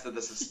adds to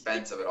the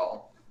suspense of it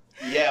all.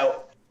 Yeah,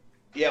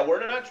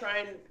 we're not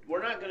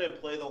gonna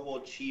play the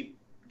whole cheap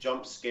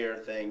jump scare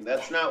thing.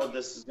 That's not what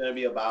this is gonna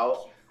be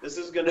about. This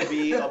is gonna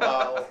be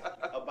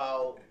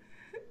about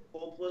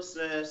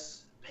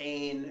hopelessness,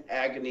 pain,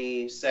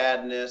 agony,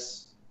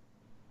 sadness.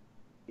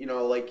 You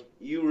know, like,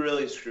 you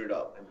really screwed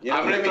up. You know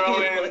I'm gonna what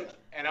I throw mean? in,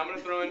 and I'm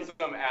gonna throw in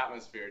some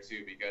atmosphere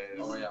too,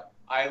 because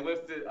I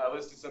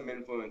listed some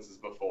influences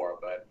before,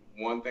 but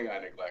one thing I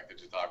neglected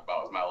to talk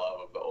about was my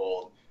love of the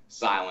old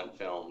silent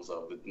films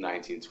of the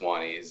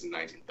 1920s and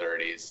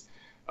 1930s.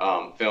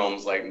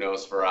 Films like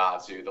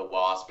Nosferatu, the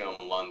lost film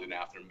London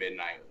After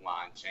Midnight with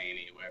Lon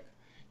Chaney, with,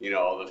 you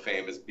know, the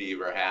famous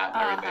beaver hat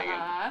and everything.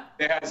 And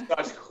they had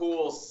such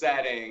cool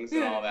settings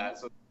and all that.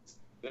 So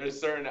there's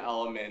certain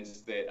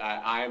elements that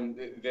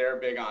they're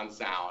big on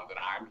sound, and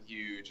I'm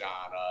huge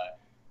on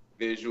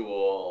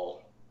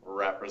visual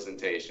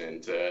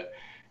representation to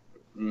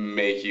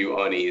make you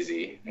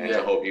uneasy and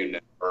to hope you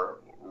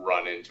never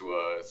run into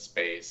a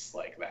space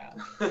like that.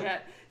 Yeah.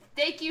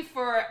 Thank you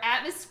for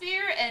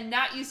atmosphere and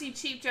not using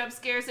cheap jump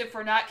scares and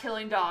for not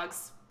killing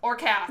dogs or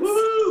cats.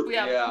 Woo!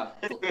 Yeah.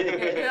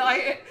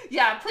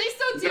 Yeah, please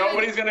don't do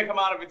Nobody's gonna come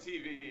out of a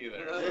TV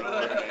either.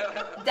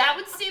 That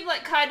would seem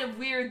like kind of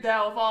weird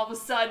though, if all of a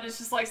sudden it's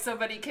just like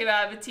somebody came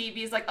out of a TV.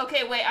 It's like,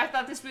 okay, wait, I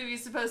thought this movie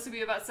was supposed to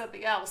be about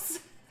something else.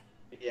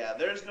 Yeah,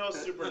 there's no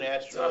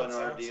supernatural in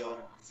our deal.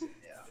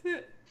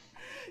 Yeah.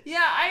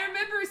 Yeah, I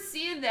remember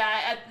seeing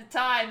that at the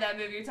time, that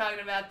movie you're talking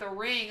about, The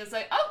Ring. It's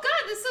like, oh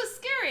god, this is so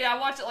scary. And I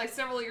watched it like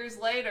several years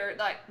later,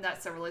 like,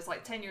 not several years,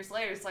 like 10 years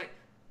later. It's like,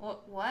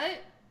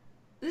 what?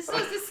 This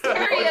isn't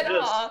scary at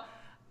all.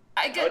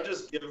 I would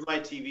just give my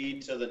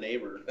TV to the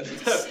neighbor.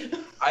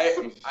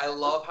 I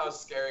love how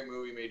Scary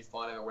Movie made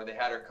fun of it, where they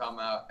had her come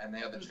out and they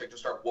had the chick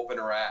just start whooping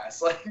her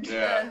ass. Like,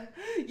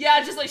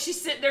 yeah, just like she's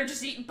sitting there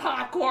just eating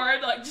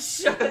popcorn, like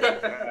just shoving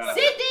it.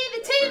 Sydney,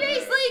 the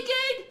TV's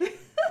leaking.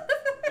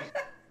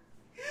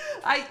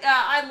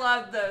 I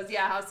love those.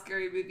 Yeah, how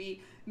Scary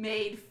Movie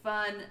made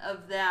fun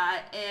of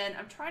that. And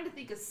I'm trying to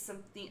think of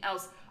something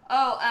else.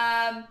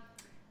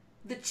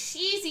 The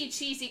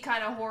cheesy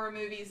kind of horror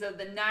movies of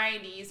the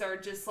 90s are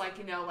just like,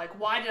 you know, like,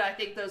 why did I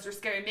think those were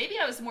scary? Maybe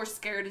I was more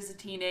scared as a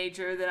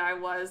teenager than I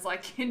was,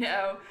 like, you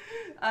know,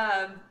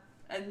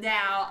 and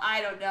now,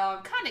 I don't know,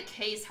 I'm kind of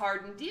case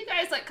hardened. Do you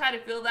guys, like, kind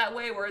of feel that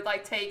way, where it,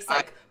 like, takes,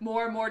 like,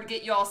 more and more to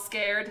get you all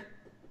scared?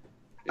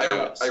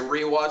 I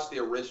rewatched the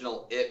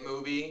original It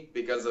movie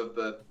because of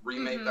the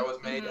remake that was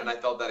made, and I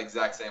felt that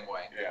exact same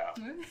way.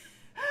 Yeah.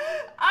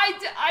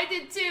 I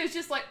did too. It's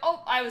just like,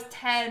 oh, I was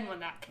 10 when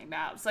that came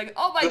out. It's like,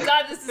 oh my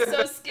god, this is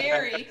so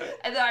scary.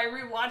 And then I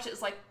rewatch it.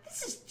 It's like,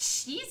 this is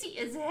cheesy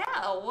as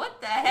hell. What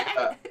the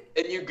heck?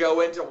 And you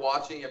go into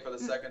watching it for the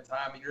second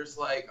time, and you're just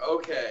like,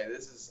 okay,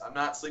 I'm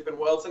not sleeping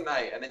well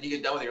tonight. And then you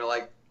get done with it, you're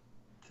like,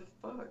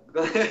 what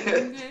the fuck?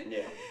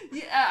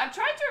 Yeah, I'm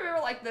trying to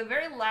remember, like, the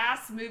very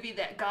last movie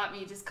that got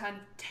me just kind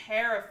of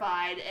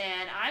terrified.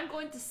 And I'm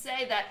going to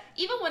say that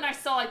even when I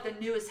saw, like, the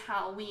newest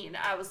Halloween,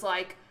 I was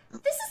like,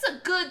 this is a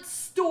good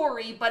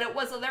story, but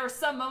there were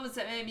some moments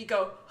that made me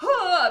go,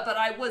 huh, but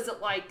I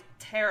wasn't, like,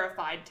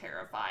 terrified.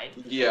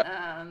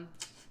 Yeah.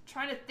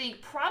 Trying to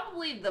think,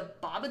 probably The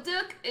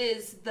Babadook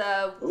is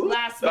the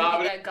last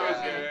movie that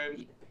got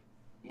me.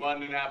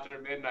 London After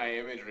Midnight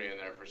imagery in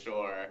there for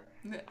sure,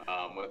 with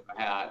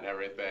the hat and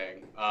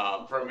everything.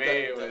 For me,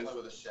 it was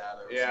definitely with the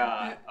shadows.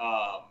 Yeah,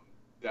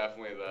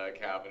 definitely the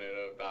Cabinet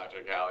of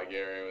Dr.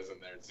 Caligari was in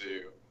there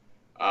too.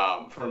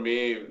 For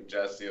me,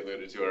 Jesse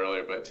alluded to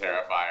earlier, but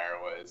Terrifier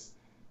was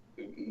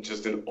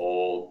just an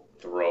old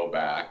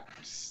throwback,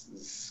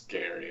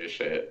 scary as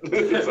shit.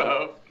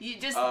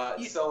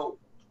 So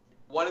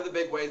one of the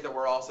big ways that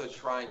we're also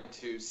trying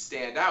to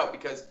stand out,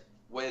 because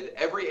with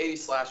every 80s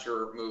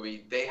slasher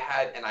movie, they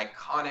had an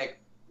iconic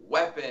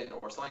weapon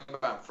or something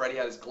about him. Freddy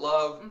had his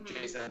glove,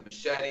 Jason had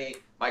machete,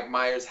 Mike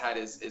Myers had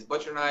his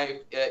butcher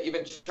knife,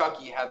 even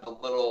Chucky had the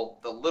little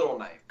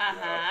knife.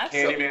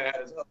 Candyman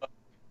had his hook.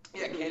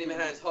 Yeah, Candyman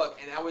had his hook,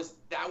 and that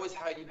was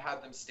how you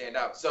had them stand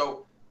out.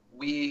 So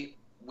we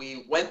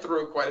went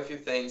through quite a few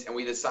things, and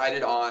we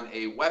decided on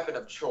a weapon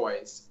of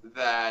choice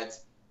that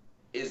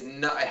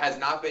has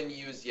not been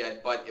used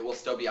yet, but it will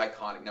still be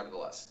iconic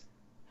nevertheless.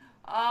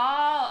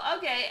 Oh,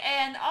 okay.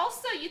 And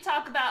also you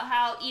talk about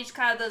how each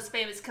kind of those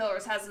famous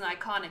killers has an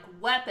iconic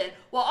weapon.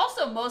 Well,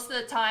 also most of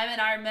the time,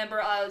 and I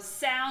remember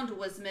sound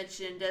was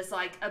mentioned as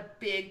like a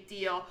big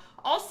deal.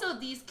 Also,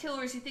 these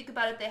killers, you think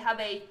about it, they have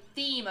a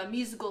theme, a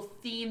musical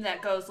theme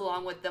that goes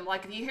along with them.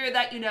 Like if you hear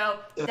that, you know,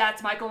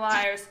 that's Michael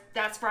Myers,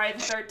 that's Friday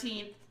the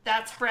 13th,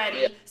 that's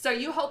Freddy. Yeah. So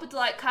you hope to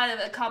like kind of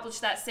accomplish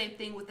that same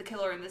thing with the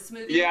killer in this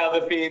movie? Yeah,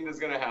 The Fiend is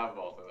going to have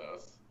both of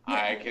those.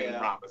 I can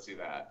promise you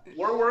that.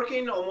 We're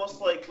working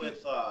almost like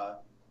with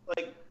kind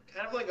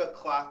of like a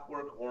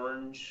Clockwork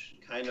Orange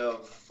kind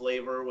of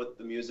flavor with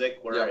the music,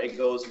 where it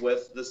goes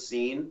with the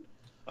scene.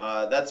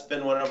 That's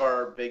been one of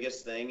our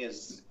biggest thing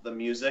is the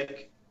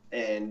music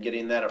and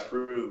getting that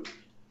approved.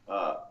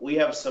 we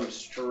have some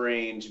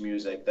strange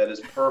music that is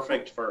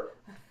perfect for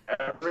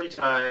every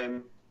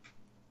time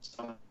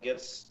someone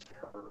gets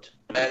hurt.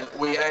 And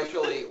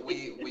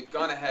we've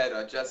gone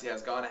ahead, Jesse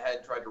has gone ahead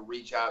and tried to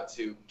reach out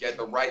to get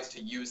the rights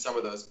to use some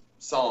of those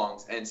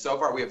songs. And so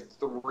far we have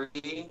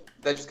 3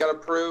 that just got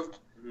approved.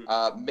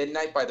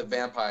 Midnight by the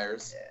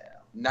Vampires,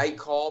 Night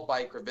Call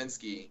by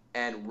Kravinsky,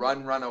 and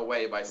Run Run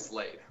Away by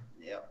Slade.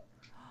 Yep.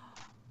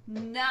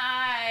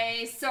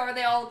 Nice. So are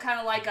they all kind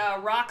of like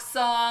rock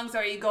songs?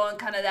 Are you going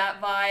kind of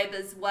that vibe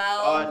as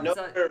well? No,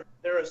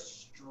 they're a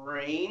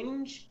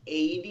strange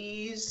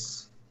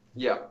 80s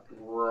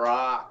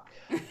rock.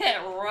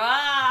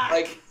 Rock.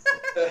 Like,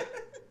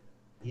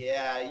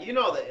 yeah, you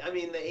know that. I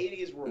mean, the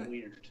 80s were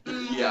weird.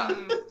 yeah.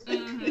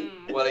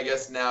 Mm-hmm. What I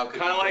guess now could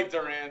Kind of be like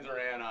Duran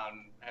Duran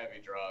on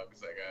heavy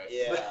drugs, I guess.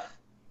 Yeah,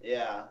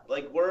 yeah.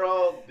 Like we're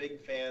all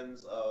big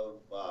fans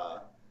of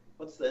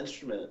what's the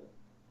instrument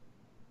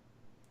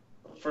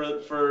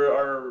for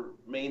our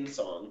main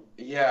song?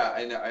 Yeah,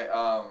 I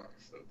know.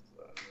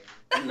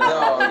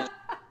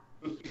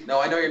 No,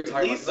 I know you're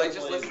talking about. 'Cause I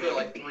just listened to it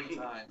like 3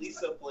 times.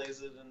 Lisa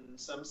plays it in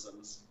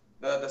Simpsons.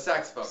 The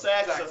saxophone.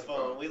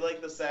 Saxophone. We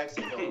like the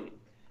saxophone.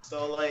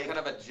 So like, Kind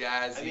of a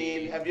jazzy. I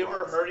mean, have you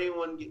ever heard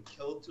anyone get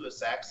killed to a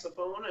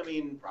saxophone? I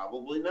mean,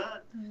 probably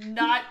not.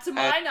 Not to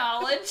my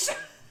knowledge.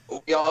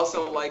 We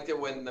also liked it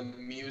when the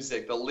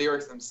music, the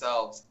lyrics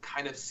themselves,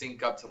 kind of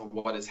sync up to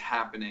what is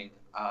happening.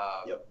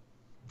 Yep.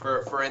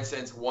 For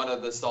instance, one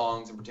of the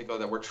songs in particular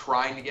that we're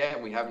trying to get,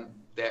 and they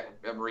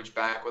haven't reached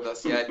back with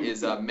us yet,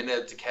 is Minute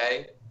of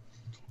Decay.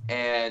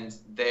 And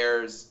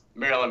there's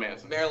Marilyn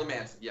Manson. Marilyn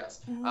Manson,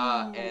 yes.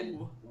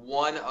 And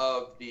one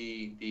of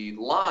the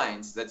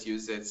lines that's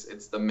used,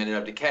 it's the Minute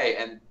of Decay,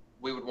 and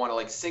we would want to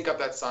like sync up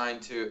that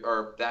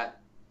that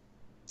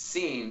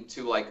scene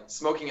to like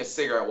smoking a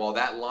cigarette while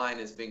that line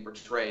is being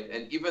portrayed.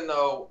 And even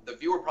though the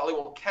viewer probably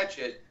won't catch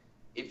it,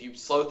 if you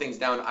slow things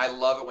down, I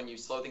love it when you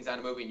slow things down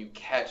in a movie and you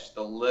catch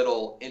the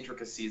little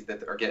intricacies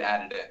that get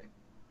added in.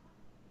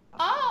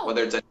 Oh.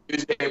 Whether it's a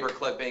newspaper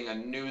clipping, a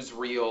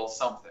newsreel,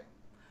 something.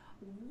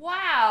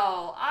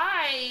 Wow,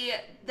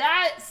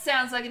 that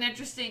sounds like an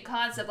interesting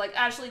concept, like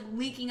actually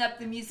linking up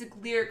the music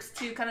lyrics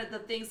to kind of the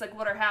things like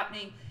what are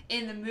happening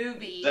in the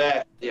movie.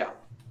 Yeah.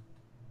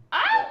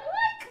 I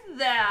like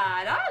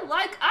that.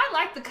 I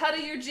like the cut of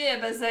your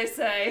jib, as they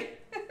say.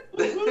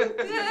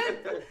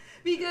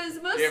 Because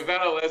You've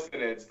got to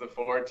listen. It's the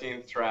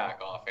 14th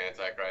track off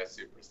Antichrist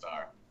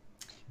Superstar.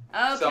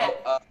 Okay.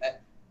 So,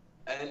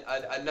 and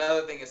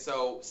another thing is,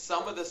 so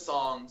some of the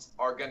songs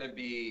are going to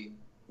be,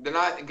 they're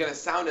not going to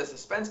sound as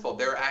suspenseful.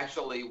 They're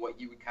actually what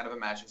you would kind of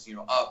imagine as,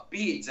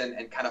 upbeats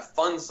and kind of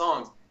fun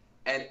songs.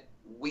 And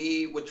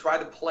we would try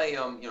to play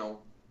them,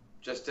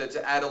 just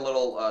to add a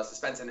little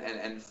suspense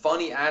and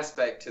funny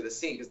aspect to the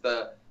scene, because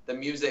the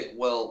music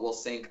will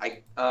sync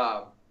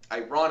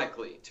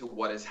ironically to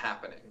what is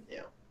happening.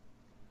 Yeah.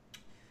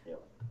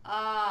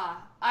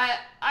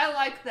 I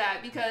like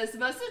that, because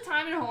most of the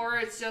time in horror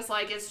it's just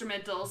like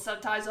instrumental.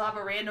 Sometimes we'll have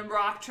a random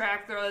rock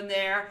track thrown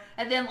there,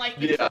 and then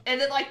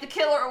the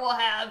killer will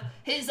have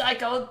his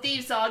like own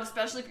theme song,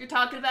 especially if you're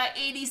talking about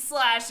 80s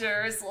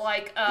slashers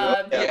like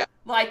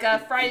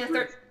Friday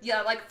the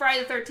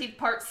 13th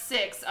Part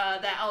 6,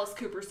 that Alice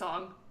Cooper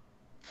song.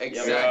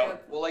 Exactly. Yeah.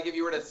 Well, like if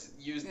you were to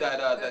use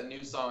that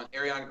new song,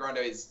 Ariana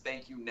Grande's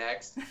 "Thank You"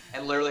 next,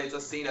 and literally it's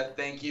a scene of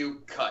 "Thank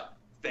you, cut,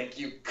 thank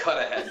you, cut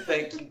ahead,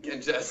 thank you,"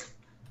 and just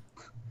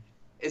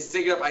it's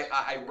singing up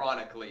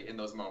ironically in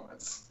those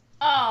moments.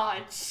 Oh,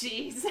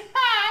 jeez.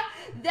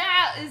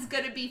 That is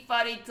gonna be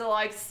funny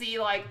to see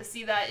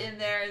that in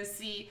there and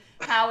see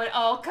how it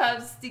all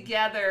comes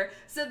together.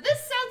 So this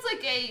sounds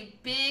like a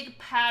big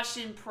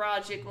passion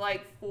project,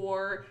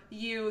 for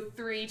you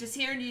three. Just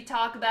hearing you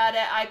talk about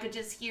it, I could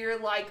just hear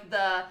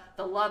the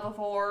love of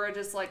horror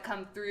just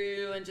come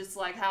through, and just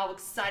how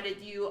excited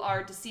you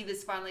are to see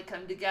this finally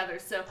come together.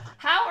 So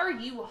how are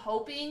you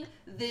hoping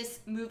this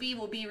movie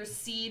will be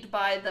received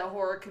by the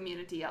horror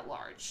community at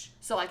large?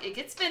 So it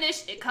gets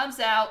finished, it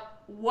comes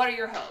out, what are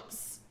your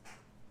hopes?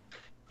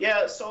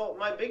 Yeah, so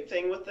my big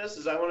thing with this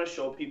is I want to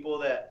show people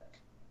that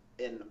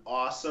an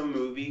awesome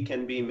movie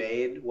can be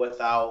made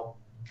without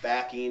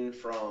backing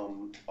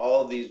from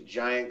all of these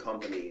giant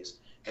companies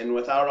and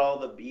without all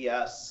the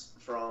BS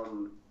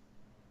from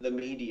the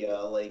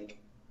media,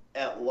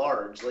 at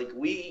large.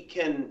 We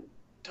can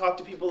talk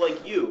to people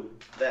like you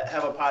that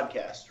have a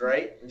podcast,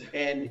 right?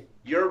 And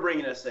you're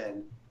bringing us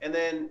in. And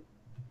then,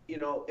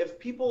 if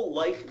people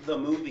like the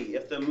movie,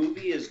 if the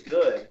movie is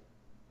good,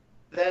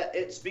 that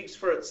it speaks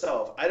for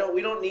itself.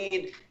 We don't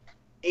need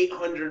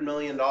 $800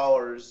 million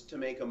to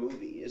make a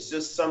movie. It's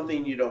just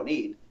something you don't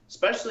need,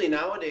 especially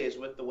nowadays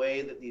with the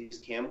way that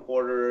these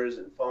camcorders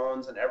and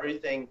phones and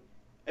everything.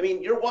 I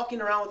mean, you're walking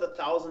around with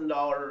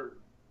 $1,000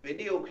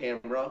 video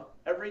camera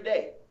every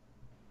day,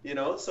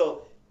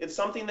 so it's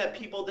something that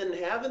people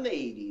didn't have in the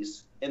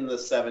 80s, in the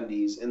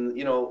 70s, and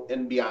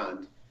and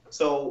beyond.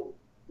 So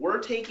we're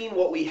taking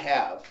what we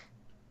have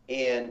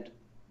and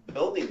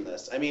building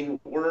this. I mean,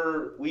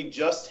 we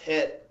just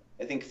hit,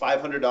 I think,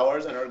 $500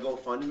 on our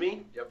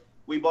GoFundMe. Yep.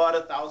 We bought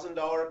a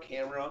 $1,000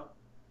 camera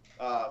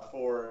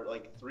for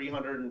like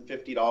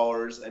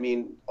 $350. I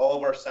mean, all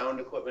of our sound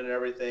equipment and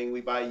everything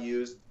we buy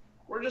used.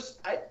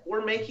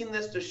 We're making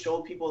this to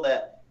show people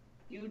that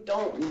you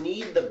don't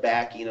need the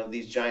backing of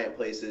these giant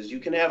places. You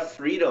can have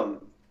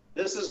freedom.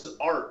 This is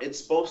art. It's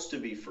supposed to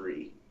be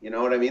free. You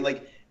know what I mean?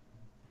 Like,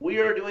 we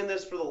are doing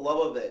this for the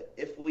love of it.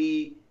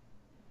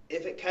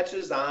 If it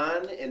catches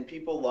on and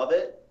people love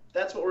it,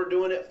 that's what we're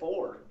doing it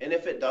for. And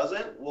if it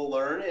doesn't, we'll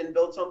learn and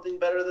build something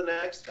better the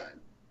next time.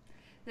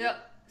 Yep.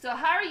 So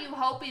how are you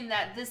hoping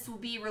that this will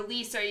be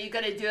released? Are you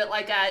going to do it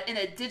like in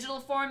a digital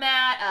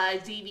format, a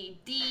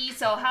DVD?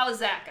 So how is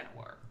that going to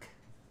work?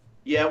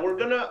 Yeah,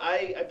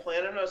 I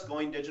plan on us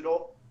going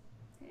digital.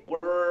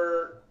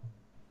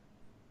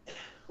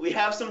 We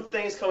have some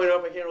things coming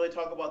up. I can't really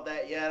talk about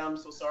that yet. I'm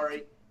so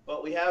sorry.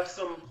 But we have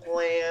some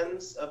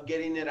plans of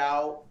getting it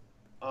out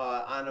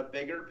on a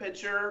bigger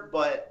picture.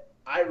 But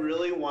I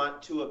really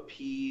want to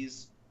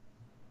appease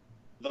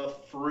the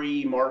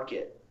free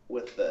market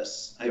with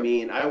this. Yep. I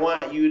mean, I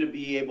want you to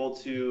be able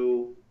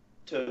to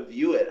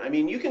view it. I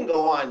mean, you can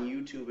go on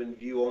YouTube and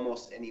view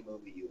almost any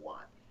movie you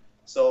want.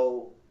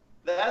 So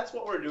that's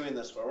what we're doing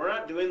this for. We're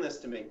not doing this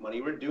to make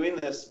money. We're doing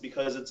this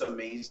because it's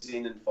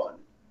amazing and fun.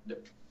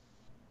 Yep.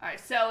 All right,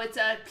 so it's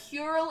a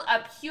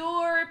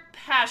pure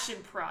passion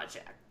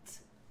project.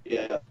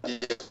 Yeah.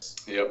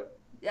 Yep.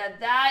 Yeah,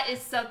 that is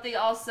something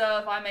also,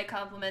 if I may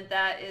compliment,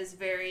 that is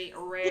very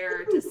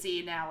rare to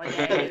see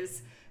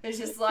nowadays. It's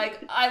just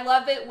like, I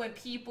love it when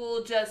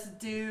people just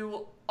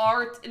do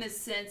art in a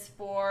sense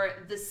for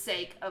the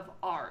sake of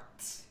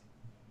art.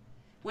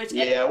 Which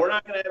We're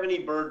not going to have any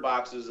bird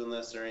boxes in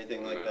this or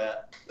anything like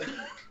that.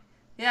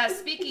 Yeah,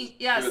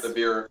 yes. The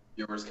beer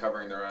viewers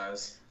covering their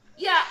eyes.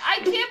 Yeah, I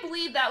can't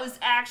believe that was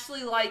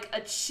actually like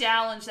a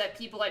challenge that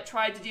people like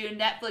tried to do.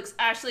 Netflix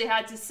actually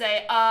had to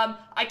say,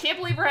 I can't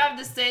believe we're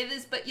having to say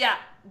this, but yeah,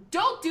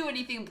 don't do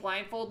anything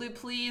blindfolded,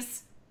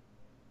 please.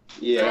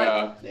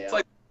 Yeah. It's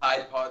like the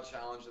Tide Pod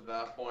challenge at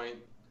that point.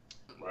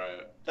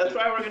 Right. That's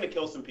why we're going to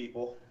kill some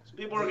people. Some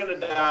people are going to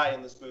die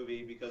in this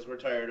movie because we're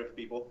tired of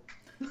people.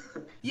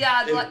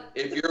 Yeah,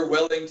 If you're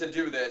willing to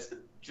do this,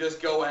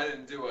 just go ahead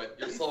and do it.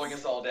 You're slowing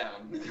us all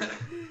down.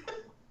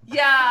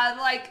 yeah,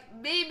 like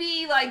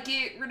maybe like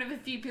get rid of a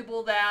few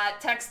people that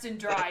text and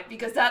drive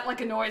because that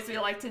like annoys me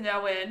like to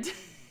no end.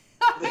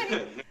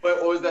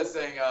 What was that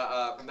saying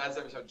from that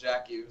episode?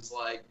 Jackie was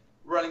like,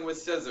 running with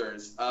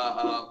scissors,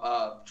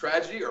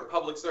 tragedy or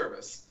public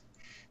service?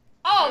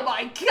 Oh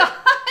my god!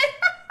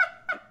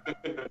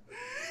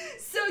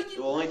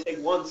 You'll only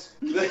take once.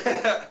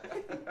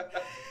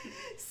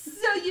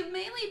 So you've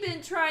mainly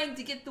been trying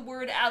to get the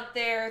word out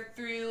there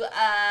through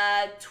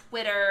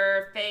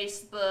Twitter,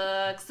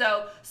 Facebook,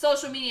 so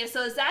social media.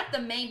 So is that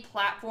the main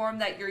platform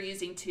that you're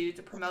using to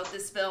promote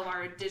this film,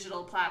 or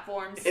digital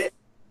platforms? It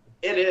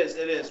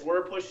is.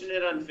 We're pushing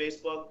it on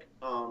Facebook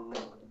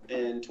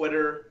and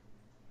Twitter.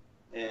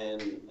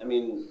 And I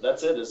mean,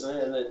 that's it, isn't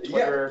it? And then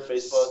Twitter,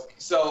 Facebook.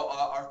 So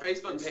our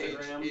Facebook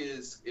Instagram. page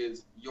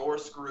is Your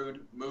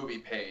Screwed Movie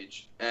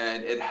page,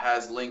 and it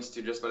has links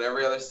to just about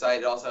every other site.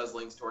 It also has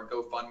links to our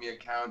GoFundMe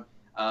account.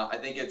 I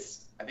think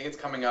it's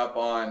coming up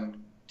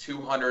on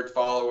 200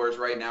 followers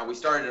right now. We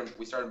started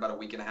about a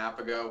week and a half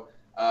ago.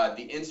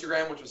 The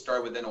Instagram, which was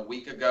started within a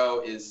week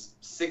ago, is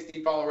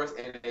 60 followers,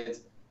 and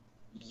it's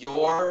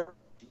Your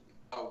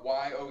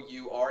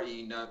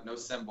YOURE, no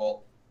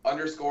symbol.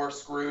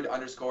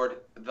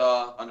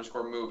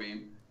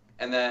 _screwed_the_movie.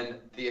 And then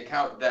the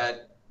account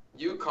that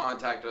you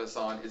contacted us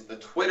on is the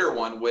Twitter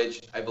one,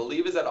 which I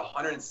believe is at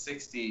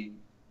 160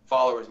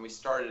 followers, and we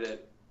started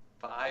it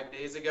 5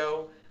 days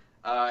ago,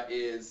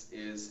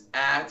 is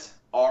at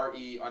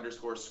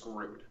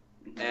RE_screwed.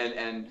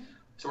 And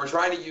so we're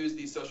trying to use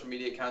these social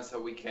media accounts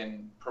so we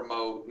can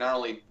promote not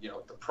only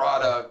the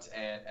product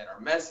and our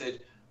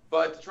message,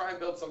 but to try and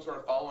build some sort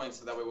of following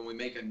so that way when we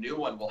make a new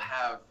one, we'll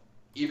have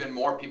even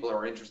more people who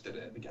are interested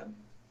in it again.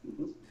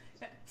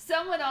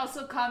 Someone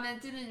also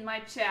commented in my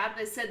chat.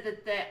 They said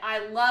that I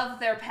love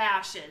their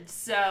passion.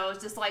 So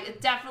it's just like, it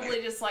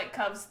definitely just like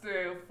comes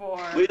through for.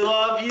 We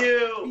love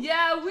you.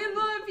 Yeah, we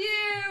love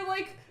you.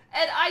 Like,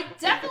 and I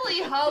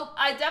definitely hope,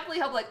 like,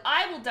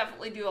 I will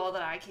definitely do all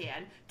that I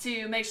can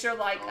to make sure,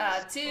 like,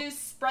 to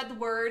spread the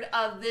word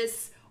of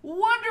this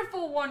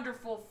wonderful,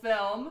 wonderful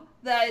film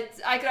that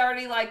I can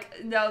already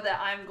like know that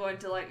I'm going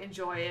to like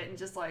enjoy it and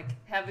just like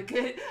I'm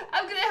gonna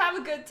have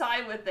a good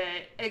time with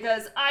it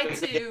because I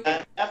too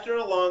after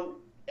a long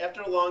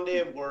day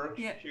of work,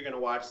 Yeah. you're gonna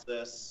watch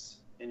this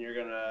and you're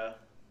gonna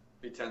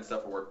Be 10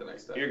 stuff for work the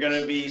next day. you're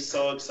gonna be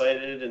so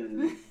excited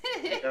and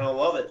you're gonna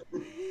love it.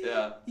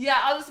 Yeah. Yeah,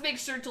 I'll just make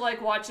sure to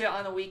like watch it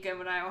on the weekend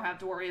when I don't have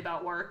to worry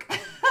about work.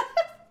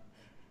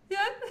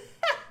 Yeah.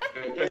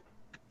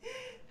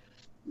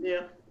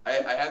 Yeah.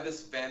 I have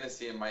this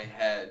fantasy in my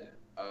head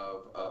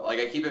of like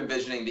I keep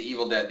envisioning the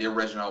Evil Dead, the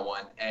original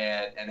one,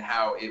 and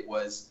how it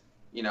was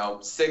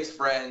 6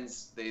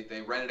 friends.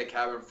 They rented a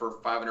cabin for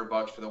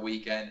 $500 for the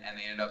weekend, and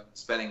they ended up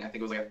spending, I think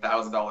it was like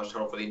 $1,000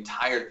 total for the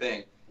entire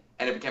thing.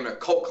 and it became a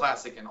cult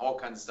classic and all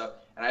kinds of stuff.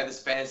 And I have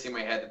this fantasy in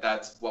my head that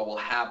that's what will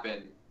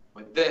happen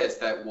with this,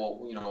 that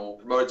we'll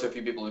promote it to a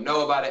few people who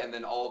know about it, and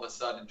then all of a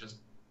sudden just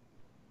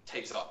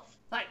takes off.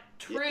 Like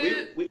true,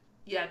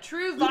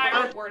 true we want it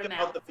viral to word be of about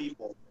mouth. the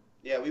people.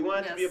 Yeah, we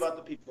want it to be about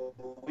the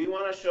people. We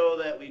want to show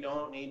that we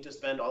don't need to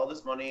spend all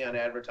this money on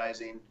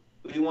advertising.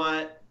 We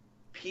want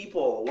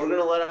people. We're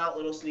going to let out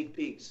little sneak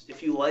peeks.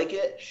 If you like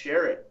it,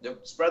 share it.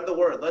 Yep. Spread the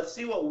word. Let's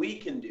see what we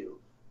can do.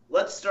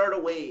 Let's start a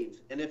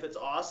wave. And if it's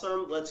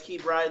awesome, let's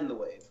keep riding the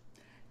wave.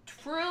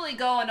 Truly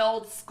going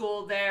old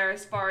school there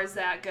as far as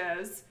that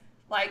goes.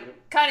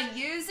 Like, kind of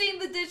using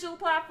the digital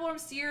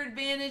platforms to your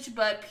advantage,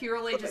 but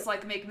purely just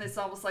like making this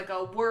almost like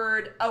a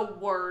word,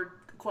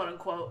 quote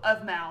unquote,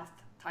 of mouth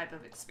type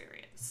of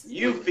experience.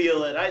 You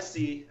feel it. I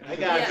see. I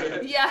got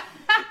you. Yeah.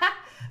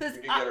 We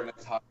can get our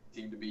next hockey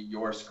team to be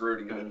your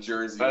Scrooge in a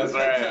jersey. That's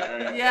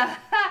right. Yeah.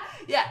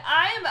 Yeah,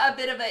 I'm a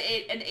bit of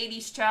an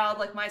 80s child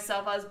like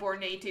myself. I was born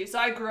in 82, so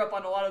I grew up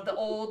on a lot of the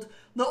old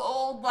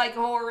like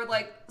horror,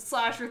 like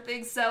slasher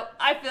things. So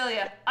I feel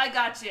you. I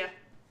got you.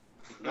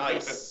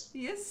 Nice.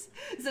 Yes.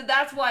 So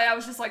that's why I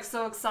was just like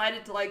so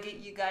excited to like get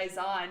you guys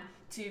on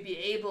to be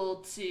able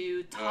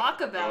to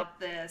talk about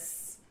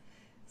this.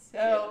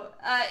 So,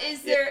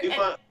 is there?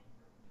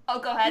 Oh,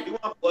 go ahead. We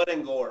want blood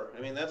and gore. I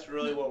mean, that's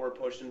really what we're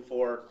pushing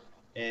for,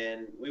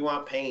 and we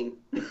want pain.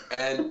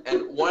 And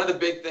one of the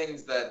big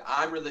things that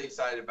I'm really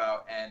excited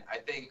about, and I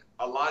think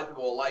a lot of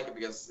people will like it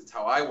because it's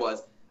how I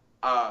was,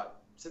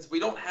 since we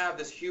don't have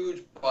this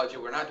huge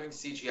budget, we're not doing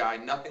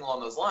CGI, nothing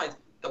along those lines,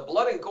 the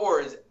blood and gore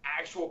is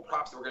actual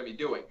props that we're going to be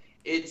doing.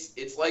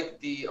 It's like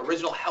the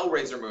original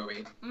Hellraiser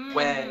movie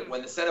when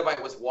the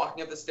Cenobite was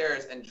walking up the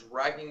stairs and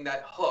dragging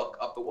that hook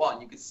up the wall, and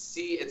you could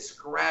see it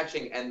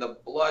scratching and the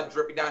blood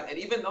dripping down. And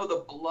even though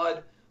the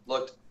blood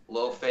looked a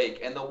little fake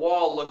and the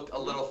wall looked a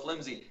little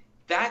flimsy,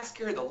 that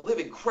scared the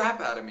living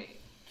crap out of me.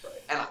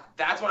 And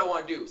that's what I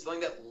want to do, something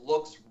that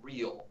looks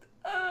real.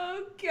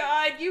 Oh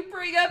God, you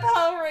bring up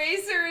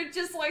Hellraiser and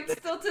just like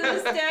still to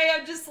this day,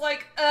 I'm just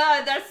like,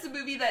 that's the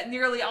movie that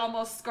nearly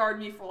almost scarred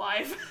me for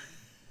life.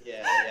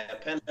 Yeah.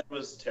 Pinhead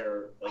was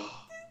terror.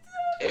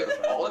 Like,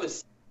 All of it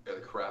scared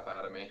the crap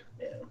out of me.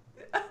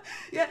 Yeah.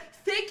 Yeah,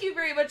 thank you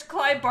very much,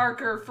 Clive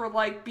Barker, for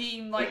like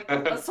being like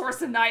a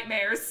source of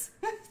nightmares.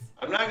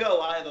 I'm not gonna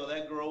lie though,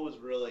 that girl was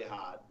really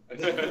hot.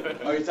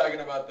 Are you talking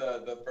about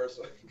the first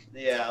one?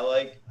 Yeah,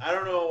 like I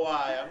don't know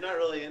why. I'm not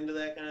really into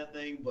that kind of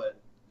thing, but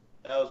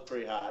that was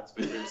pretty hot.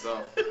 Speak for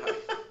yourself.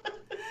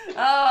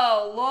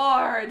 Oh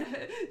Lord,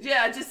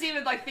 yeah. Just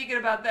even like thinking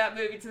about that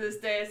movie to this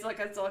day, it's like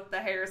I still like the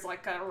hairs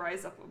like kind of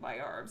rise up on my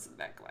arms and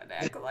back of my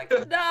neck. I'm like,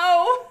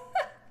 no.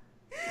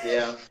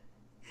 Yeah.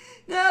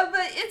 No,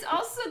 but it's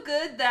also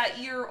good that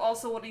you're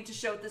also wanting to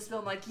show with this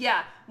film, like,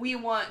 yeah, we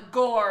want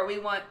gore, we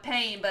want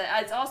pain, but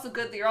it's also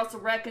good that you're also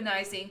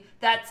recognizing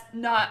that's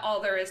not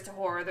all there is to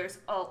horror. There's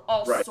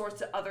all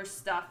sorts of other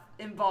stuff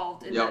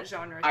involved in that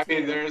genre, too. I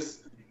mean, there's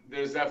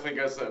definitely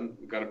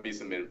gonna be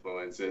some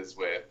influences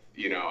with,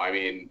 I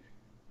mean,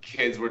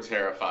 kids were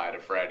terrified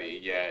of Freddy,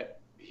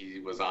 yet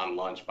he was on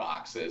lunch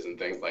boxes and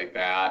things like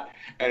that.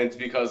 And it's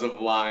because of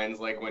lines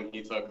like when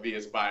he took the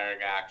aspiring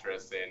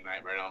actress in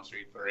Nightmare on Elm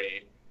Street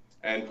 3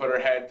 and put her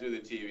head through the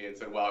TV and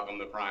said, "Welcome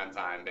to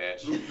primetime,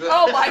 bitch."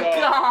 Oh my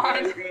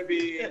God! There's gonna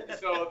be,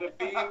 so the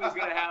Fiend is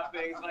gonna have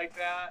things like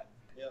that.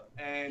 Yep.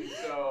 And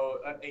so,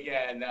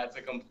 again, that's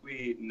a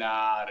complete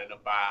nod and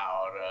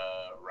about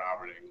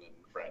Robert Englund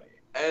and Freddy.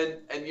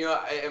 And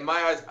in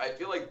my eyes, I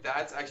feel like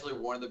that's actually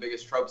one of the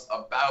biggest tropes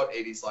about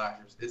 80s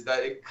slashers, is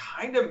that it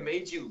kind of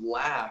made you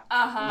laugh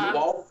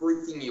while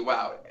freaking you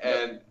out.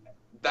 And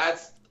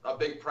that's a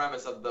big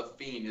premise of The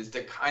Fiend, is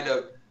to kind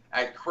of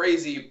act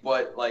crazy,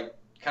 but like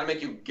kind of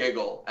make you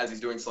giggle as he's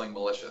doing something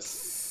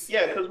malicious.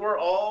 Yeah, because we're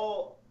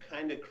all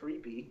kind of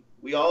creepy.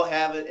 We all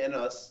have it in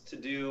us to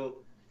do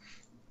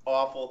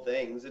awful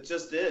things. It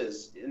just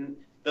is. In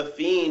The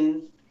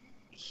Fiend,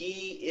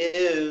 he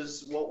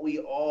is what we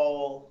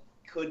all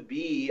could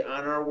be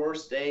on our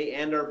worst day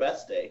and our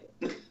best day.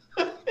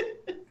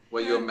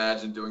 What you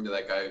imagine doing to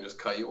that guy who just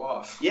cut you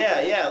off.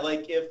 Yeah.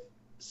 Like if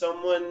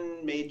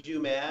someone made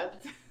you mad,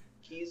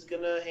 he's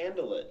gonna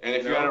handle it. And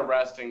if you had a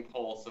resting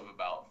pulse of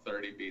about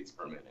 30 beats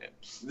per minute.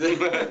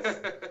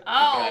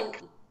 Oh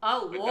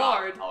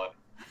Lord.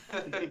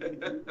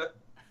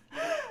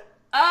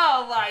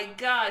 Oh my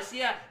gosh,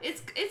 yeah.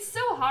 It's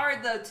so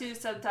hard though too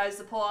sometimes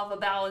to pull off a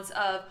balance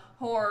of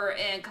horror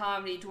and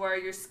comedy to where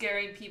you're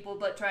scaring people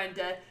but trying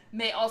to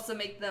also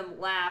make them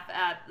laugh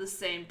at the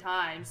same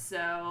time.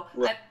 So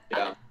like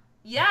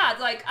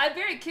I'm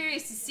very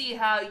curious to see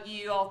how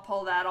you all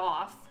pull that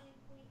off.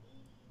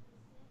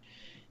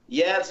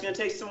 Yeah, it's gonna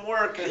take some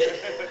work.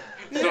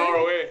 So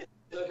are we.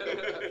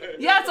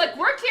 Yeah, it's like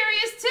we're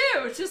curious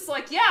too. It's just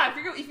like, yeah,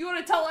 if you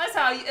want to tell us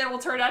how it will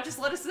turn out, just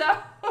let us know.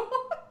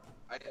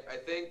 I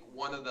think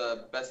one of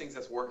the best things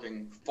that's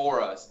working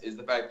for us is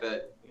the fact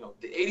that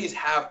the 80s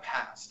have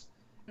passed,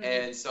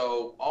 and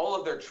so all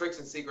of their tricks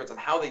and secrets on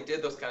how they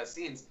did those kind of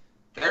scenes,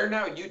 they're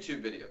now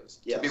YouTube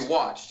videos to be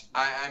watched.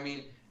 I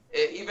mean,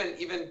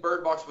 even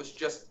Bird Box was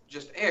just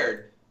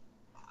aired.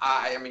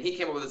 I mean, he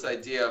came up with this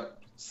idea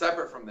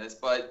separate from this,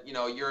 but you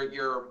know,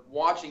 you're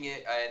watching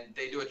it, and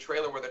they do a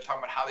trailer where they're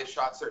talking about how they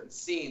shot certain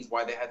scenes,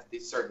 why they had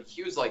these certain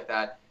hues like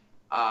that.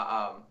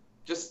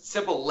 Just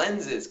simple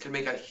lenses can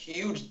make a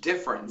huge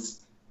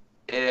difference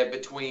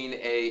between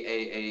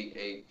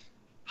a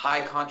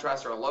high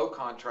contrast or a low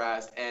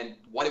contrast and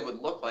what it would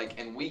look like,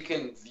 and we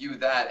can view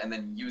that and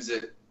then use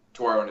it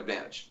to our own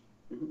advantage.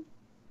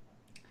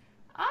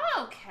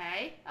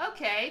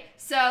 Okay.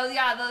 So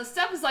yeah, the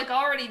stuff is like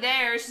already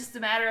there. It's just a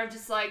matter of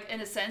just like, in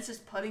a sense,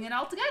 just putting it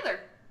all together.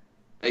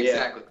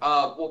 Exactly.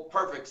 Well,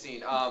 perfect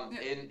scene.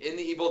 In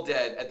The Evil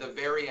Dead, at the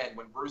very end,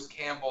 when Bruce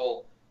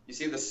Campbell, you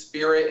see the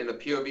spirit in the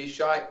POV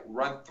shot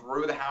run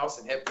through the house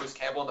and hit Bruce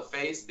Campbell in the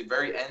face, the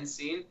very end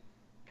scene.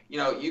 You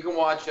know, you can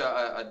watch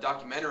a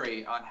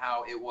documentary on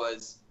how it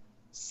was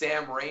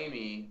Sam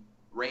Raimi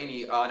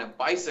on a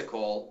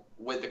bicycle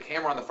with the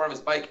camera on the front of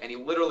his bike, and he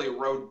literally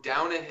rode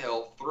down a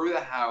hill through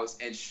the house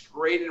and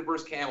straight into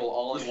Bruce Campbell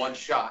all in one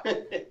shot.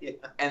 Yeah.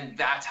 And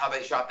that's how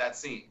they shot that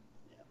scene.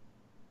 Yeah.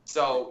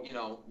 So, you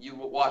know, you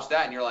watch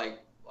that and you're like,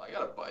 well, I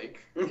got a bike.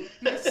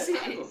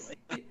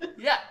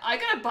 Yeah, I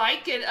got a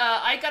bike and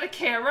I got a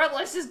camera.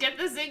 Let's just get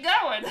this thing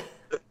going.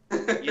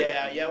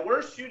 Yeah,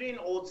 we're shooting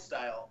old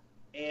style.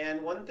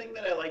 And one thing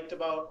that I liked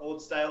about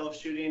old style of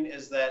shooting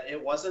is that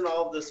it wasn't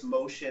all this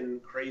motion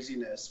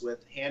craziness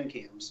with hand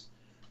cams.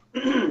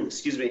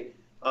 Excuse me.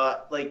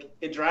 Like,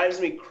 it drives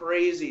me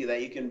crazy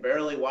that you can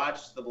barely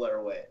watch the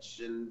Blair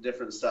Witch and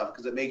different stuff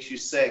because it makes you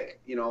sick.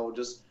 You know,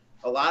 just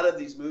a lot of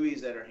these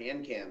movies that are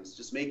hand cams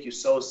just make you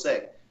so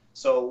sick.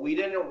 So we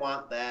didn't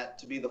want that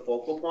to be the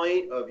focal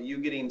point of you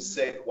getting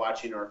sick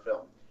watching our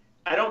film.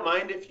 I don't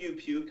mind if you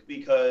puke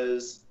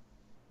because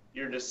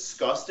you're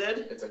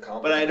disgusted, It's a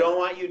compliment. but I don't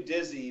want you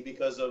dizzy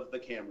because of the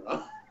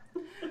camera.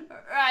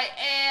 Right,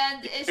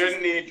 and it's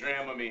Shouldn't need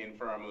Dramamine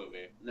for our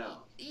movie.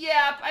 No.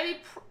 yeah, I mean,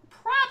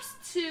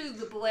 props to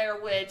the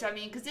Blair Witch. I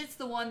mean, because it's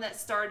the one that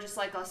started just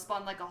like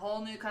spun like a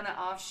whole new kind of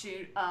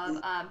offshoot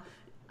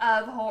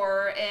of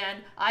horror,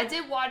 and I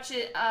did watch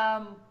it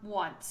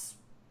once,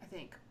 I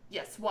think.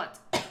 Yes, once,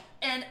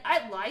 and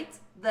I liked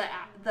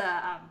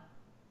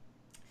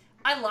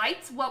I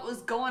liked what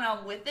was going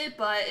on with it,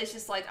 but it's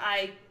just like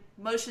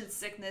motion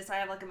sickness. I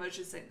have like a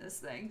motion sickness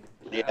thing.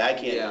 Yeah, I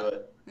can't do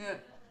it. Yeah.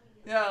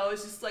 No,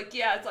 it's just like,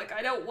 yeah, it's like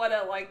I don't want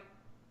to like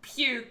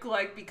puke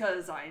like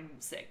because I'm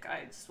sick.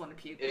 I just want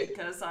to puke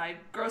because I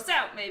gross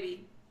out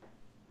maybe.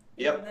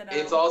 Yep. Then,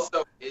 It's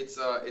also it's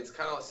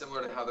kind of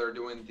similar to how they're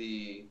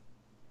doing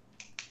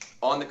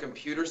on the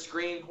computer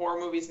screen horror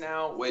movies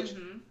now, which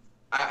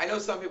I know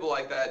some people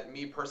like that.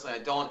 Me personally,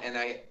 I don't, and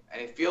I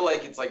feel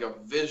like it's like a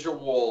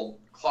visual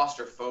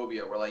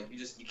claustrophobia where like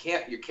you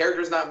can't, your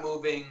character's not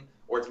moving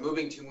or it's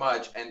moving too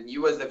much, and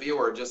you as the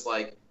viewer just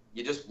like,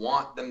 you just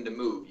want them to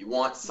move. You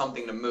want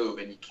something to move,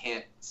 and you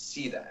can't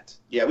see that.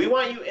 Yeah, we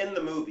want you in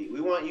the movie.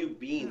 We want you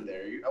being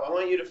there. I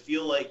want you to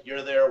feel like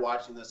you're there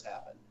watching this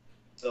happen.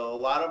 So a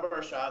lot of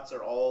our shots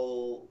are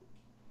all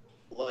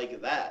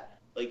like that.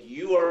 Like,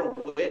 you are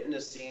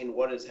witnessing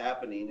what is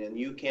happening, and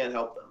you can't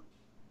help them.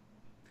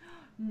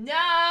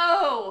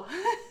 No!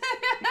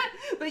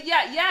 But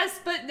yeah, yes,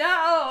 but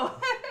no!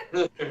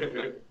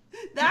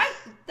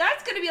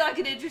 That's going to be like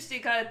an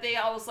interesting kind of thing,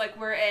 almost like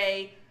we're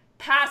a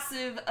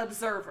passive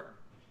observer.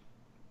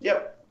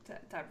 Yep.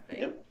 Type of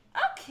thing. Yep.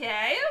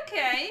 Okay.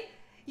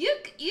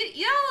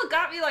 Y'all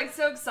got me like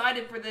so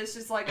excited for this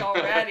just like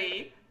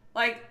already.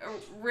 Like,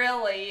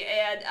 really.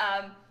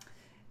 And,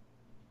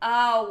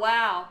 oh,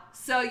 wow.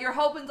 So you're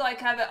hoping to like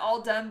have it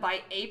all done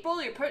by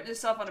April? You're putting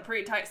yourself on a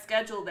pretty tight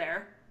schedule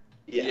there.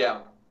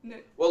 Yeah.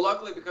 Well,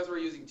 luckily, because we're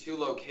using 2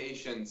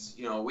 locations,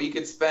 you know, we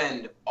could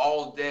spend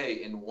all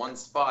day in one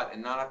spot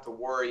and not have to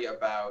worry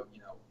about, you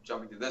know,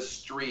 jumping to this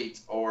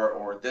street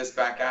or this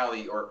back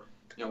alley, or,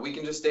 you know, we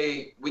can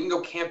go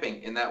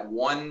camping in that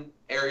one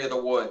area of the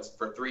woods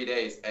for 3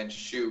 days and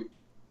shoot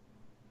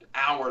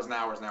hours and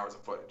hours and hours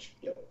of footage.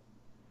 Yep.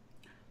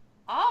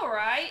 All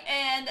right,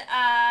 and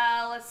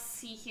let's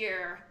see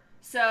here.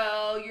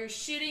 So you're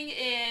shooting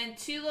in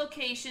 2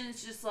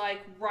 locations just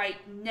like right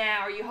now.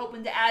 Are you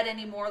hoping to add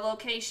any more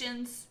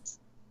locations?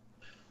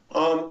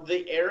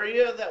 The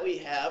area that we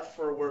have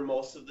for where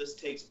most of this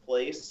takes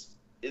place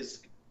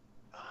is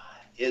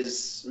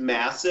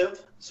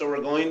massive, so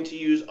we're going to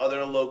use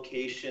other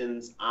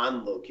locations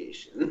on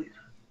location.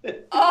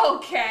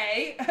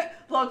 Okay.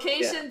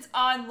 Locations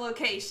on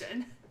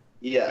location.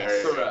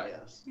 Yes. Correct.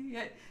 Yes.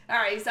 Yeah. All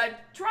right, so I'm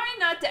trying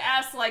not to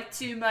ask like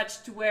too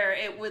much to where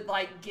it would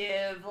like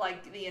give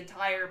like the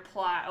entire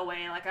plot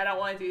away. Like, I don't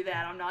want to do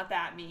that. I'm not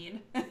that mean.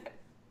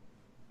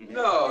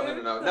 No.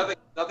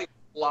 Nothing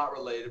plot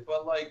related,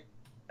 but like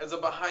as a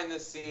behind the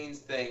scenes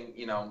thing,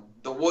 you know,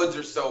 the woods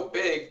are so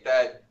big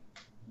that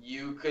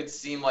you could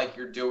seem like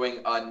you're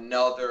doing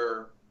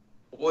another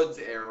woods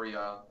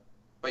area,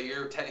 but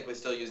you're technically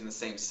still using the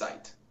same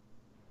site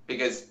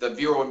because the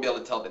viewer wouldn't be able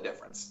to tell the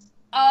difference.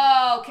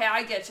 Oh, okay,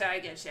 I get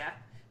you.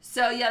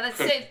 So yeah, that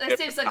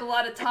saves like a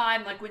lot of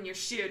time, like when you're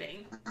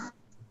shooting.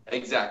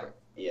 Exactly.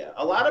 Yeah,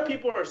 a lot of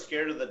people are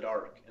scared of the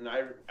dark, and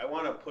I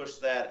want to push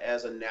that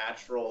as a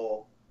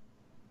natural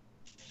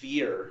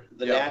fear,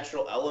 the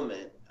natural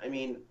element. I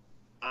mean,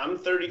 I'm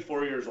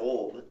 34 years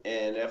old,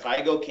 and if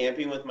I go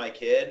camping with my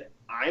kid,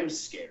 I'm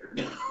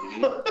scared.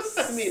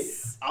 I mean,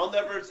 I'll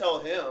never tell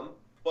him,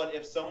 but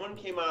if someone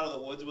came out of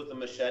the woods with a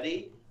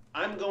machete,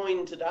 I'm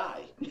going to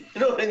die. You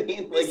know what I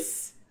mean? Like,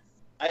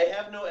 I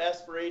have no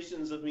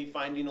aspirations of me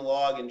finding a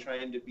log and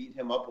trying to beat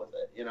him up with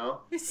it, you know?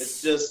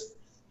 It's just,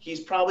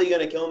 he's probably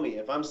going to kill me.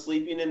 If I'm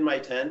sleeping in my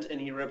tent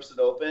and he rips it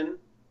open,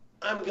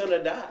 I'm going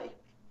to die.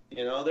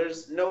 You know,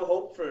 there's no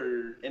hope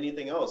for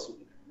anything else.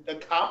 A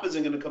cop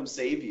isn't going to come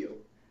save you.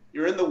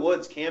 You're in the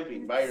woods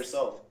camping by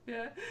yourself.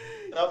 Yeah.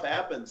 Stuff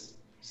happens.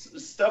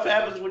 Stuff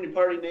happens when you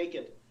party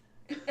naked.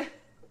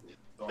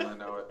 Don't I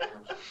know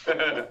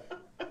it?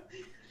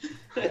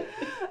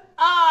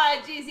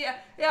 Geez, yeah.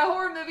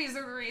 Horror movies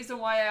are the reason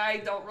why I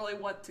don't really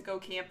want to go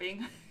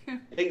camping.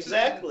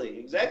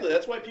 Exactly.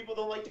 That's why people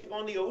don't like to go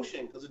in the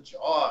ocean, because of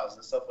Jaws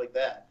and stuff like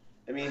that.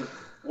 I mean,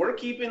 we're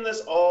keeping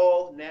this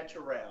all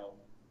natural.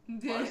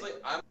 Honestly,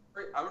 I'm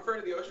afraid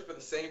of the ocean for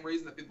the same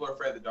reason that people are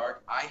afraid of the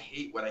dark. I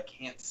hate what I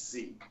can't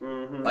see.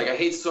 Mm-hmm. Like, I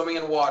hate swimming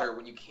in water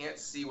when you can't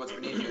see what's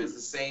beneath you. It's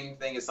the same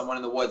thing as someone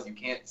in the woods. You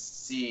can't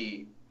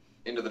see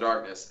into the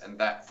darkness, and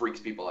that freaks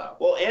people out.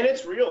 Well, and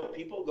it's real.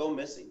 People go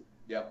missing.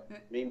 Yep. I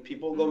mean,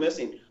 people go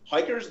missing.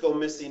 Hikers go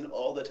missing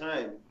all the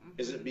time.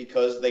 Is it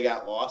because they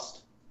got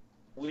lost?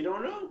 We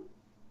don't know.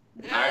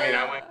 I mean,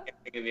 I went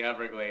camping in the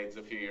Everglades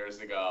a few years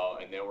ago,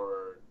 and there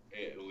were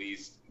at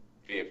least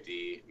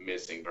 50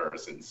 missing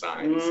person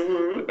signs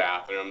in the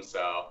bathroom.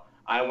 So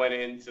I went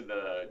into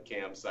the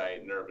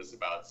campsite nervous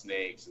about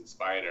snakes and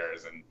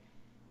spiders, and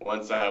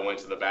once I went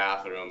to the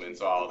bathroom and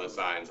saw all the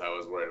signs, I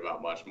was worried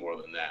about much more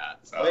than that.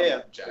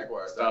 So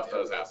Jaguars. Stuff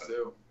does happen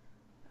too.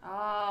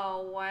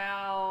 Oh,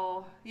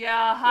 wow.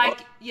 Yeah,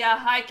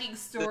 hiking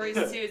stories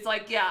too. It's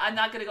like, I'm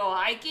not gonna go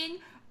hiking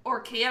or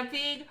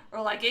camping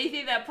or like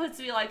anything that puts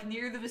me like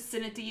near the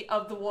vicinity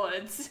of the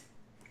woods.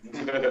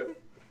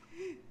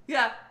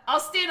 Yeah, I'll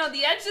stand on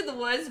the edge of the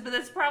woods, but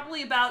that's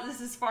probably about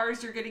this as far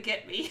as you're gonna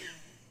get me.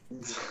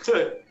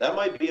 That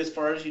might be as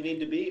far as you need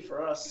to be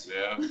for us.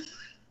 Yeah.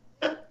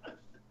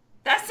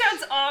 That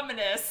sounds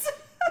ominous.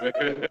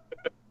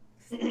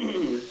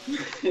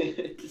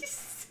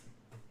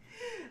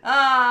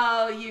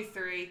 Oh, you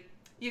three.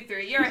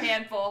 You're a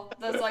handful.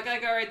 That's like I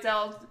can already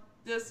tell.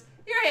 Just,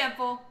 you're a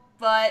handful.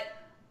 But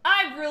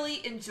I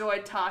really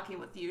enjoyed talking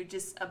with you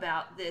just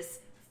about this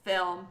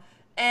film.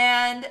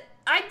 And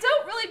I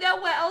don't really know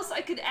what else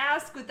I could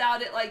ask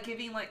without it like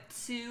giving like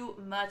too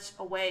much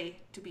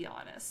away, to be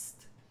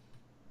honest.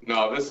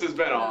 No, this has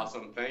been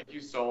awesome. Thank you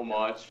so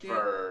much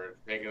for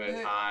taking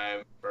the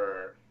time,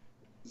 for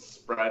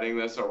spreading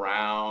this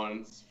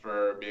around,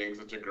 for being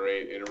such a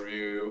great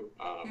interview.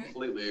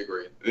 Completely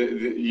agree.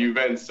 You've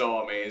been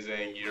so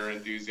amazing. Your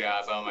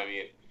enthusiasm. I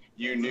mean,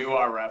 you knew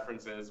our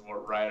references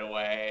were right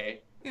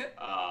away.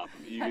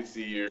 You can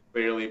see you're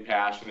clearly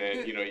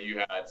passionate. You know, you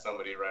had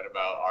somebody write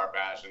about our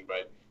passion,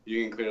 but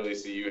you can clearly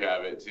see you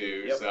have it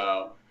too. Yep.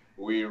 So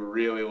we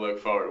really look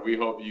forward. We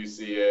hope you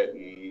see it,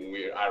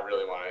 and I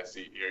really want to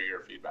hear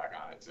your feedback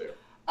on it too.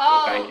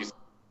 Oh, so thank you.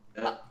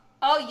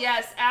 Oh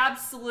yes,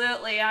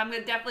 absolutely. I'm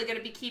definitely going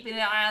to be keeping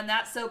an eye on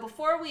that. So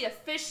before we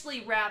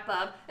officially wrap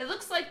up, it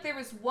looks like there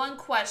was one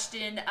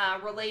question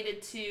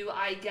related to,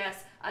 I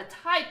guess, a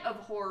type of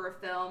horror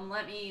film.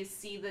 Let me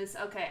see this.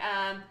 Okay.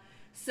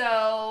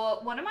 So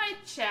one of my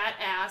chat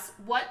asked,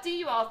 what do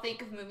you all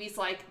think of movies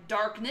like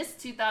Darkness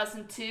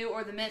 2002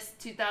 or The Mist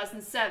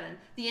 2007?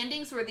 The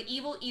endings where the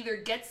evil either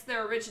gets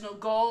their original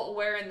goal,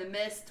 or in The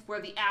Mist where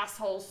the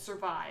assholes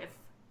survive.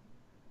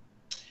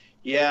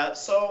 Yeah,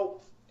 so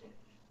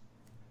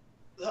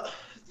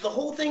the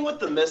whole thing with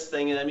the Mist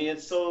thing, I mean,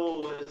 it's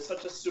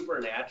such a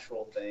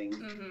supernatural thing.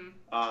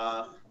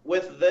 Mm-hmm.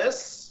 With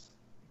this,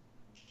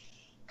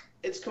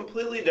 it's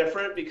completely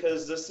different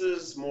because this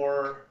is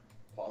more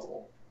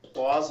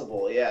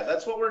plausible. Yeah,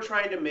 that's what we're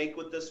trying to make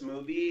with this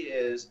movie.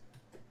 Is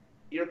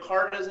your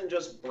car doesn't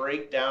just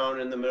break down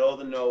in the middle of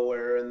the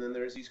nowhere and then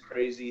there's these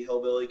crazy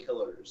hillbilly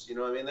killers. You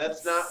know what I mean?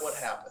 That's not what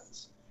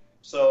happens.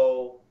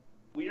 So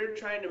we are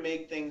trying to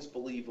make things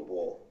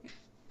believable.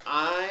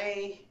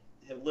 I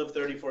have lived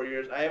 34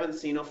 years. I haven't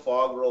seen a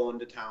fog roll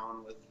into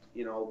town with,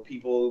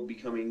 people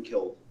becoming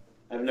killed.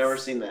 I've never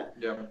seen that.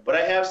 Yeah. But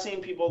I have seen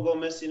people go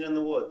missing in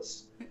the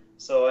woods.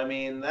 So, I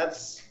mean,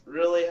 that's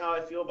really how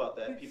I feel about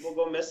that. People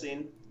go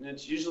missing, and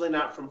it's usually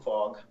not from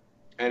fog.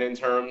 And in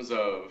terms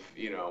of,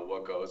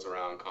 what goes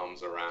around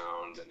comes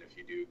around, and if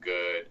you do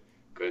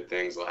good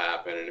things will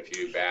happen, and if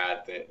you do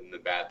bad, the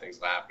bad things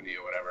will happen to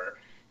you, whatever.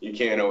 You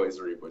can't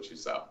always reap what you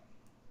sow.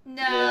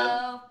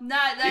 No,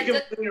 not that. You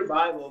can put in your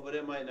Bible, but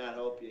it might not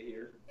help you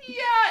here.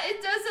 Yeah,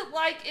 it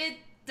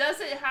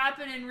doesn't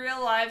happen in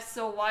real life,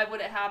 so why would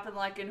it happen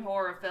like in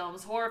horror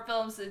films? Horror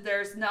films,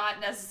 there's not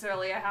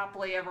necessarily a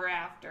happily ever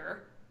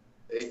after.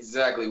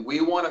 Exactly.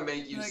 We want to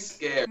make you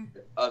scared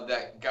of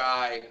that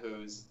guy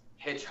who's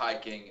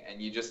hitchhiking,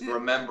 and you just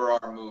remember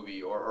our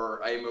movie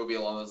or a movie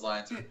along those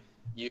lines.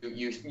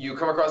 you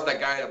come across that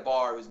guy at a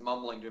bar who's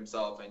mumbling to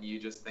himself, and you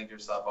just think to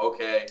yourself,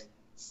 okay,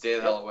 stay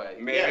the hell away.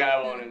 Maybe Yeah.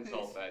 I won't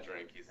insult that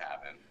drink he's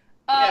having.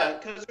 Yeah,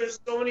 because there's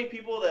so many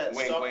people that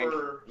Wink,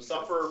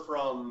 suffer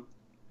from,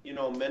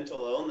 mental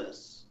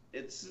illness.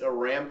 It's a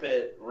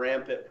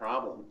rampant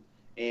problem,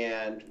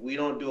 and we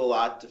don't do a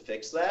lot to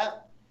fix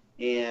that.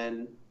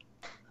 And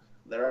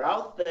they're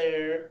out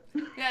there,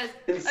 Yes.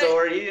 and so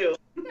are you.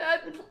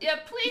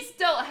 Please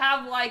don't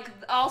have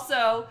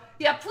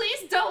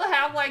please don't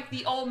have like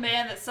the old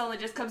man that suddenly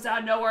just comes out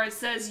of nowhere and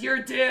says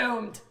you're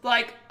doomed.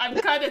 Like, I'm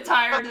kind of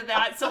tired of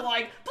that. So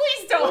like,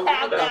 please don't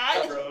have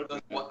that.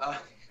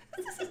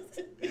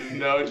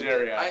 No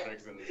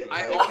geriatrics in this movie.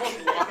 I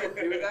almost want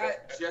to do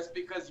that just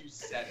because you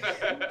said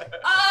it.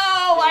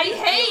 Oh, I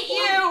hate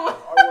you. I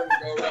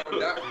wouldn't go down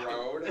that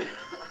road.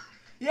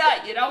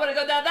 Yeah, you don't want to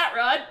go down that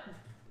road.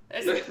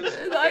 It's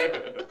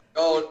like,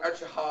 Oh,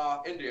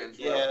 Achaha Indians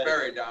were Yeah.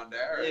 buried down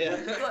there. Yeah.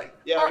 like,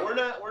 Yeah, or- we're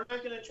not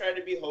gonna try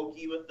to be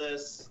hokey with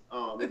this.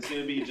 It's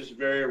gonna be just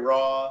very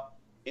raw,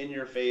 in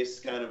your face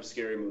kind of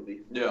scary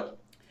movie. Yeah.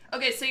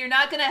 Okay, so you're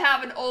not gonna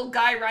have an old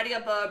guy riding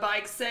up a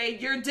bike say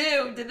you're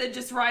doomed and then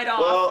just ride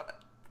off.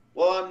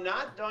 Well, I'm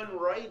not done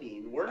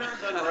writing. We're not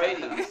done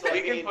writing. So We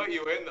I can mean, put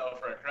you in though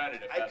for a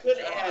credit. If I that's could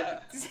what you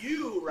add want.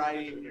 you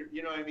writing.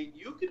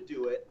 You could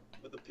do it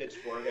with a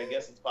pitchfork. I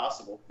guess it's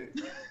possible.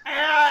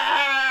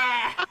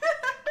 Ah!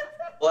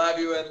 We'll have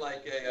you in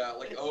like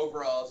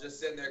overalls, just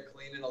sitting there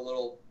cleaning a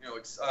little,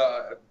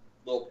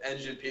 little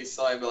engine piece,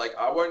 sign, be like,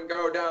 I wouldn't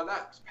go down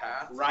that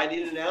path.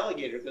 Riding an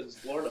alligator because it's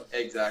Florida.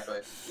 Exactly.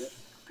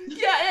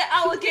 Yeah, an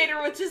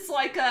alligator with just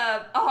like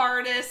a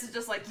harness is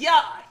just like,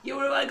 yeah, you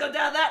wouldn't want to go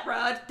down that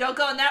road. Don't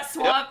go in that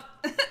swamp.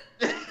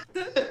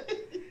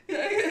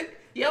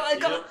 You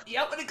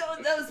want to go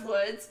in those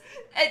woods.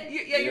 And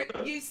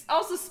you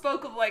also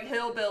spoke of like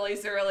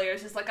hillbillies earlier.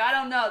 It's just like, I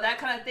don't know, that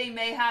kind of thing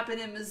may happen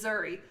in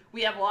Missouri.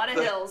 We have a lot of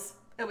hills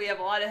and we have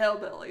a lot of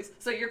hillbillies.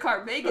 So your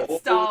car may get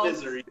stalled.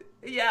 Misery.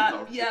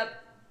 Yeah,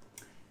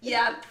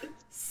 yep.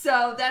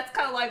 So that's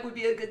kind of like would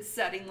be a good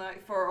setting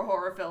like for a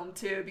horror film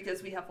too,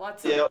 because we have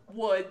lots of Yep.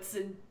 woods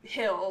and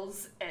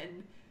hills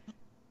and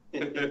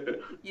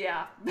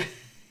yeah.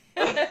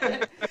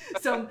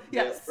 So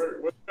yes,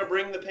 We're gonna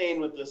bring the pain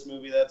with this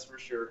movie. That's for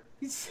sure.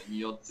 And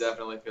you'll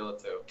definitely feel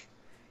it too.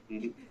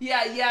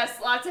 yes,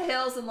 lots of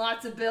hills and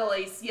lots of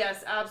billies.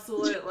 Yes,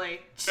 absolutely.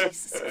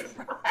 Jesus Christ.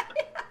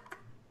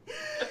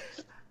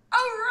 All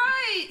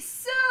right,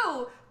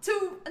 so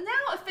to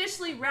now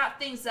officially wrap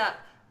things up.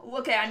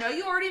 Okay, I know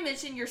you already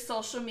mentioned your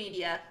social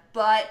media,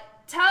 but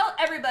tell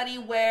everybody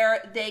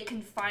where they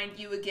can find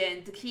you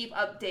again to keep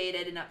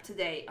updated and up to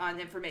date on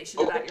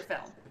information about your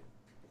film.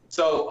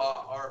 So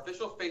our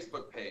official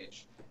Facebook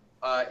page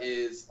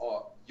is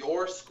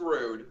You're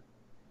Screwed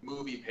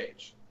movie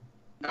page.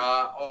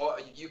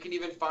 You can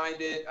even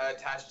find it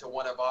attached to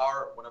one of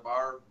our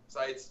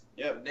sites.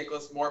 Yeah.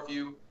 Nicholas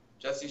Morphew,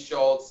 Jesse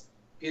Schultz,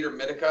 Peter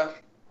Mitica.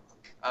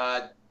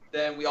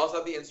 Then we also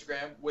have the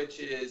Instagram, which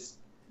is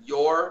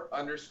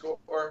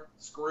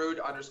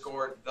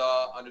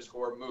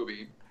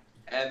your_screwed_the_movie.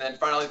 And then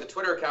finally the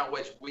Twitter account,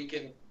 which we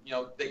can,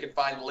 they can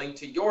find link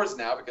to yours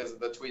now because of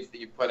the tweets that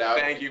you put out.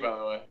 Thank you, by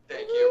the way.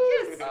 Thank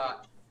you. Yes.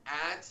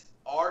 At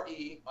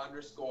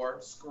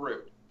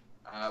RE_screwed.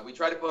 We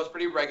try to post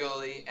pretty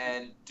regularly,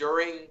 and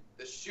during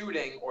the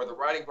shooting or the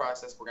writing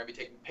process, we're going to be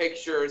taking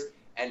pictures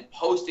and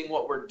posting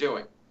what we're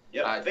doing.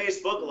 Yep.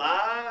 Facebook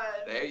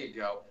Live. There you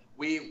go.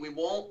 We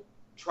won't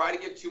try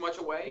to give too much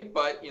away,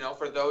 but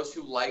for those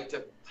who like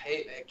to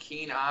pay a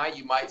keen eye,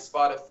 you might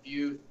spot a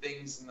few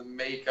things in the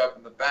makeup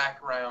and the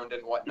background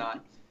and whatnot.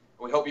 And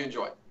we hope you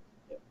enjoy.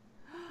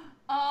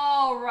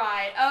 All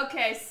right.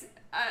 Okay.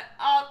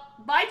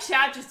 My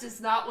chat just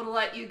does not want to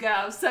let you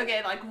go. So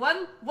again, like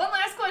one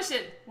last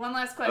question.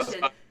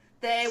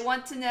 They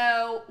want to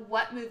know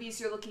what movies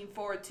you're looking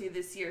forward to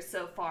this year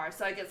so far.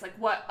 So I guess like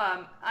what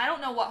I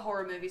don't know what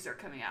horror movies are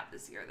coming out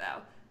this year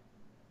though.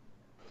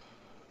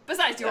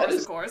 Besides yours,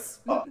 of course.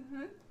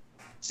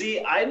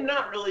 See, I'm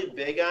not really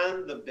big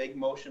on the big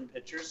motion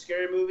picture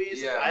scary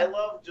movies. Yeah. I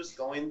love just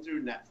going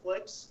through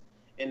Netflix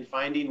and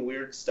finding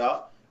weird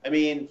stuff. I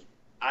mean,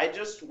 I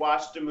just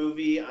watched a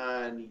movie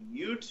on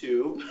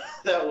YouTube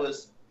that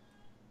was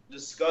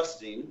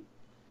disgusting.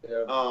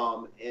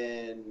 Yeah.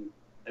 And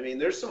I mean,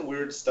 there's some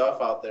weird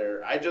stuff out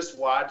there. I just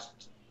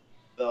watched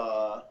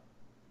the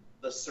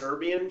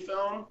Serbian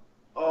film.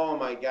 Oh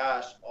my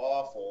gosh,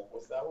 awful.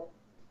 What's that one?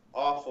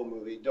 Awful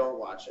movie. Don't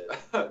watch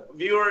it.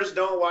 Viewers,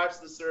 don't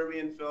watch the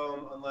Serbian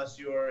film unless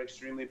you are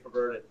extremely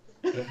perverted.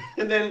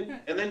 and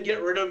then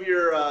get rid of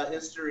your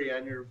history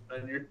on your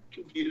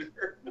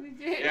computer.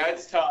 Yeah,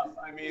 it's tough.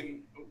 I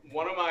mean,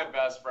 one of my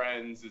best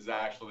friends is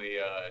actually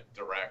a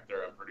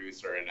director and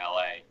producer in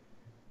LA.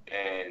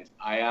 And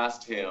I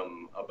asked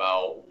him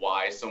about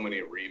why so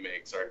many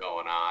remakes are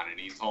going on, and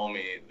he told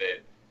me that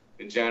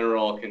the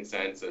general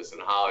consensus in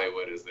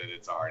Hollywood is that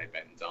it's already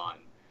been done.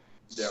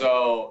 Yeah.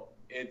 So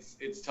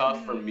it's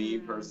tough for me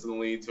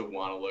personally to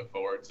want to look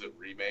forward to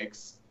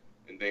remakes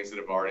and things that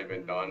have already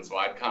been done. So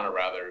I'd kind of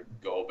rather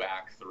go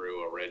back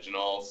through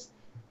originals.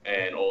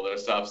 and older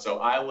stuff. So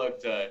I look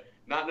to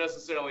not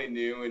necessarily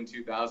new in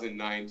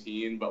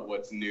 2019, but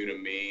what's new to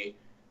me.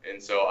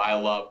 And so I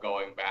love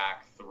going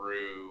back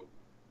through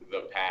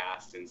the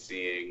past and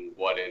seeing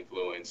what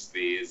influenced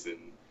these and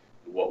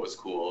what was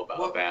cool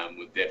about them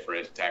with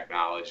different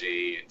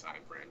technology and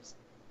time frames.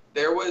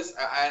 There was,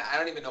 I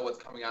don't even know what's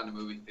coming out in the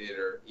movie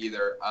theater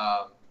either.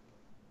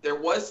 There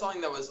was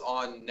something that was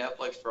on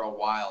Netflix for a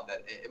while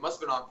that it must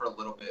have been on for a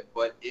little bit,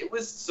 but it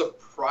was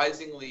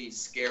surprisingly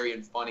scary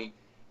and funny.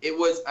 It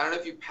was, I don't know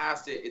if you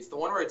passed it, it's the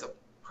one where it's a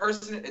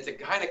person, it's a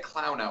guy in a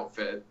clown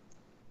outfit,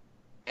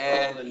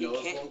 and he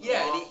can't,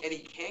 and he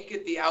can't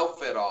get the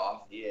outfit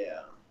off.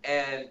 Yeah.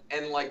 And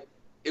like,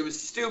 it was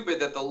stupid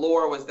that the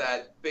lore was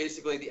that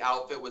basically the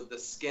outfit was the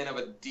skin of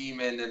a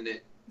demon, and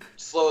it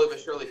slowly but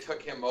surely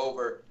took him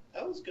over.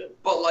 That was good.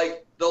 But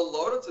like, the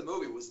load up to the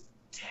movie was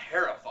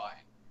terrifying.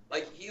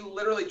 Like, he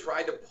literally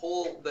tried to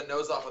pull the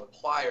nose off with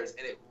pliers,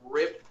 and it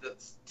ripped the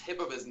tip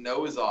of his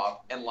nose off,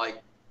 and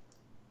like,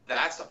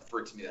 that stuff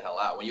freaks me the hell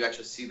out when you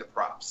actually see the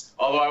props.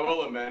 Although I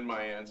will amend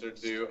my answer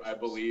to, I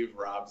believe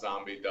Rob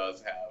Zombie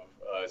does have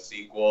a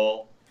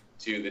sequel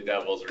to The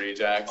Devil's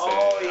Rejects.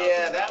 Oh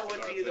yeah, that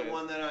would be the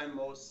one that I'm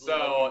most.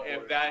 So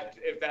if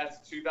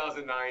that's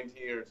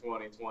 2019 or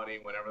 2020,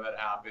 whenever that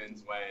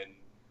happens, when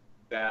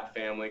that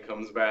family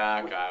comes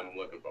back, I'm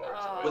looking forward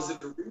to it. Was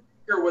it a remake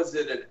or was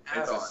it an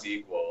add-on? It's a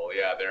sequel.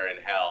 Yeah, they're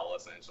in hell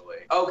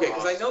essentially. Okay,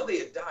 because I know they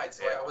had died,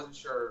 so I wasn't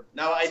sure.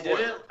 Now I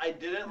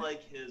didn't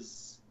like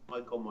his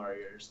Michael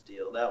Myers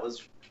deal. That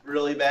was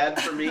really bad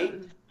for me.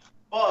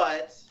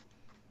 But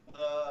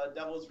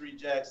Devil's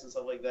Rejects and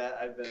stuff like that,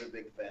 I've been a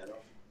big fan of.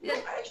 Yeah,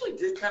 I actually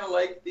did kind of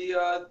like the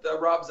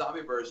Rob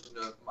Zombie version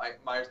of Mike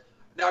Myers.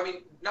 Now, I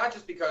mean, not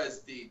just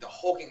because the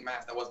hulking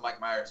mask that was Mike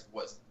Myers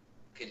was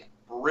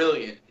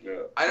brilliant.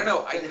 Yeah. I don't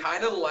know. I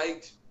kind of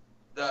liked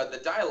the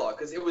dialogue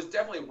because it was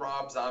definitely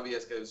Rob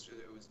Zombie-esque. It was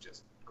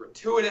just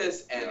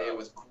gratuitous and it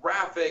was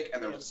graphic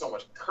and there was so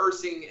much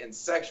cursing and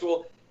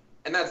sexual,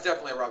 and that's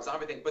definitely a Rob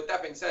Zombie thing. But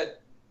that being said,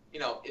 you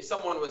know, if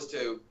someone was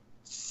to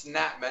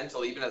snap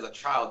mentally, even as a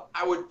child,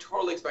 I would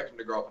totally expect him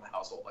to grow up in a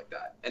household like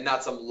that and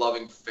not some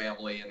loving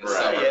family in the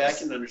suburbs. Yeah, I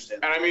can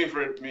understand. And I mean,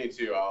 for me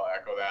too, I'll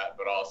echo that,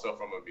 but also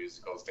from a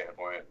musical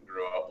standpoint,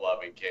 grew up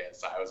loving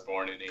Kiss. I was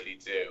born in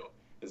 '82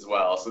 as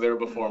well, so they were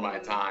before my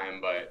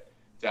time, but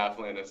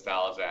definitely a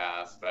nostalgia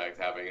aspect,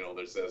 having an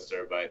older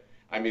sister. But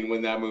I mean,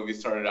 when that movie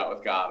started out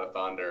with God of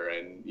Thunder,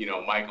 and you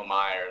know, Michael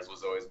Myers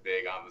was always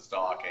big on the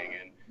stalking,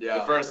 and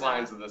the first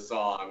lines of the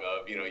song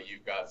of, you know,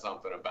 you've got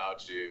something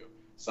about you,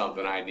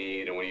 something I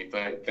need, and when you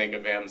think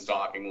of him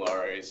stalking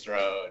Laurie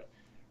Strode,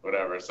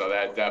 whatever, so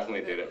that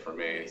definitely did it for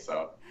me.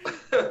 So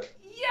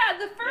yeah,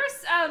 the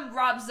first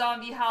Rob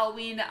Zombie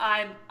Halloween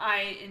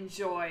I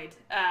enjoyed,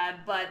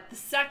 but the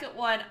second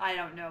one, I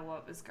don't know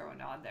what was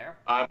going on there.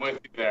 I'm with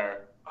you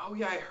there. Oh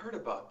yeah, I heard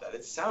about that.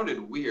 It sounded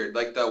weird,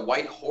 like the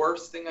white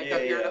horse thing I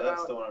kept hearing about.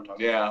 That's the one I'm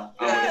talking about.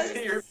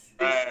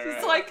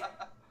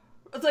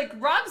 It's like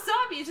Rob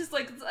Zombie. It's just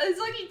like, it's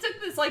like he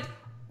took this like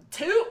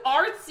too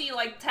artsy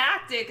like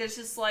tactic. It's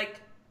just like,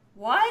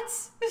 what?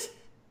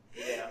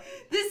 Yeah.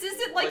 This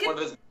isn't like one of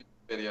those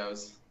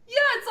videos. Yeah,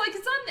 it's like,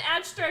 it's not an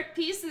abstract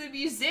piece in the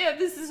museum.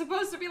 This is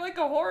supposed to be like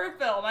a horror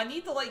film. I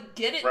need to like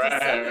get it to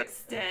some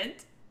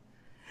extent.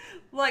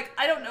 Like,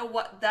 I don't know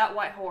what that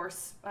white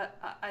horse.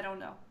 I don't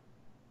know.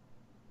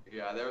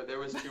 Yeah, there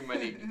was too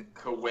many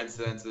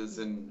coincidences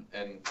and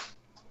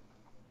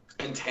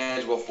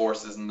intangible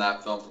forces in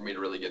that film for me to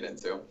really get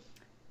into.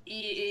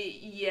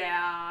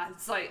 Yeah,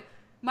 it's like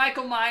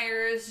Michael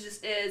Myers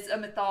just is a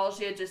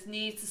mythology. It just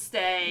needs to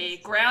stay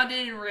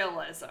grounded in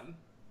realism.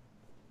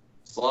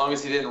 As long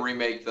as he didn't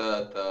remake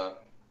the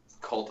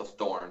Cult of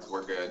Thorns,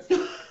 we're good.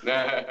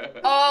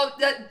 Oh,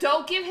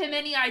 don't give him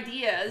any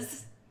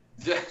ideas.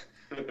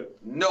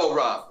 No,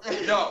 Rob.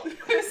 No.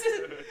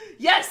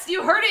 Yes,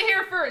 you heard it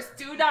here first.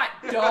 Don't.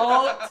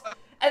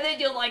 And then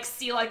you'll like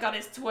see like on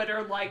his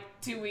Twitter like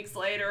 2 weeks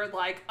later,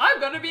 like, I'm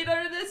gonna be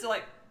there to this.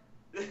 Like,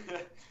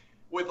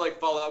 with like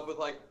follow up with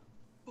like,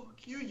 fuck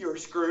you, you're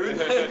screwed.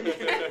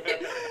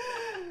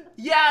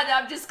 Yeah, and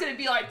I'm just gonna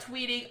be like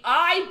tweeting,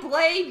 I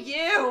blame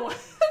you.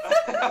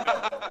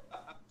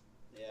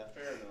 Yeah,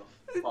 fair enough.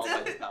 All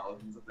by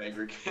thousands of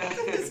angry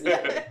kids.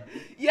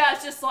 Yeah,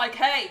 it's just like,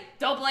 hey,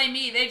 don't blame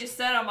me. They just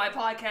said on my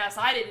podcast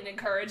I didn't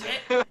encourage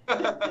it.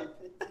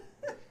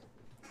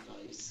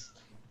 Nice.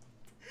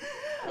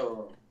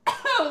 Oh,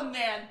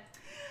 man.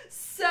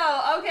 So,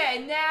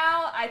 okay,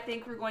 now I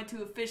think we're going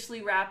to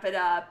officially wrap it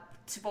up,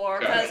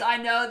 because I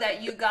know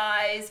that you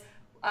guys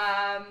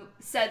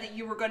said that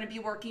you were going to be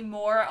working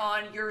more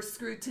on your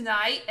Screw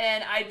tonight,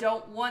 and I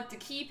don't want to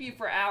keep you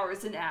for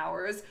hours and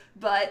hours,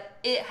 but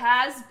it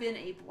has been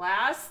a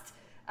blast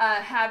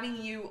having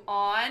you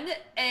on.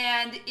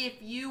 And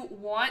if you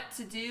want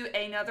to do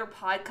another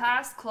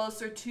podcast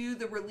closer to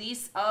the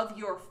release of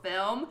your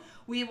film,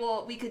 we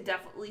could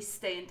definitely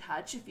stay in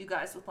touch if you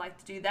guys would like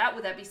to do that.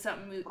 Would that be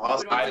something we would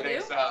want to do? I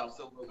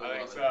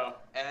think so.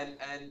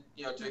 And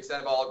you know, to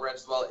extend of olive branch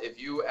as well, if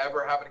you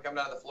ever happen to come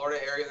down to the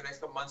Florida area the next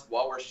couple months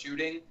while we're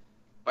shooting,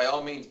 by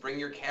all means, bring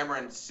your camera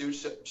and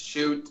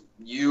shoot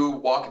you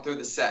walking through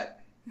the set.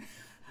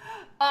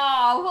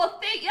 Oh, well,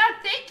 thank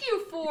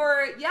you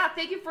for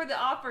the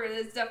offer.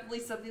 It's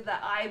definitely something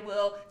that I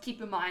will keep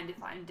in mind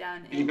if I'm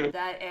down in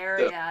that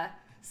area.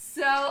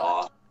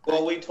 So,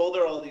 Well, we told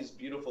her all these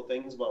beautiful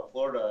things about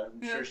Florida.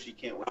 I'm sure she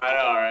can't wait. I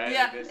know, right?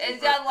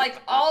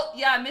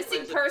 yeah, and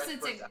missing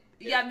persons,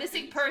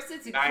 missing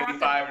persons, and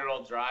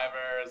 95-year-old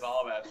drivers,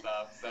 all that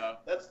stuff. So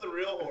That's the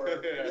real horror.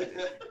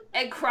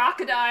 and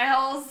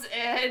crocodiles,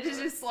 and it's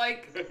just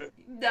like,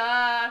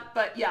 nah.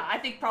 But yeah, I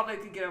think probably I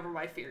could get over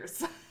my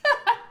fears.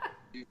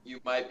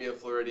 You might be a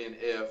Floridian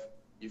if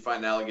you find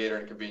an alligator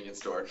in a convenience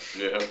store.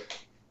 yeah.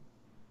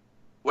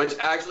 Which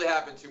actually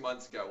happened 2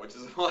 months ago, which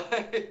is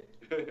why.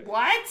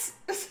 What?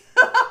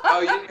 Oh,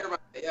 you didn't hear about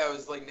it? Yeah, it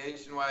was like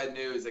nationwide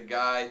news. A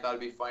guy thought it'd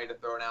be funny to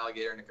throw an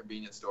alligator in a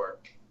convenience store.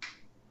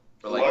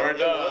 For like, Florida.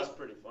 That was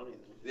pretty funny.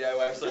 yeah,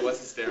 it actually was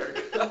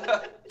hysterical.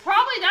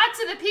 Probably not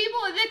to the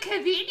people in the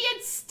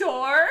convenience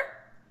store.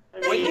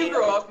 When you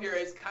grow up here,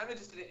 it's kind of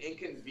just an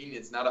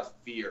inconvenience, not a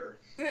fear.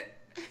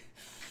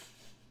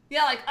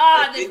 Yeah, like,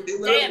 They this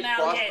literally damn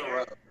crossed the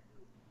alligator.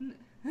 road.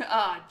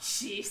 Oh,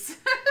 jeez.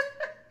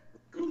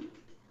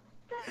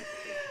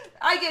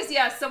 I guess,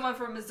 yeah, someone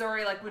from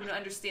Missouri, like, wouldn't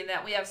understand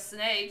that. We have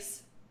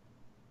snakes.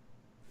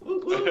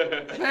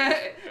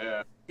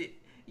 yeah.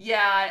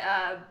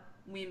 Yeah,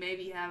 we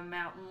maybe have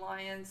mountain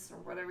lions, or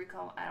whatever we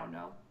call them. I don't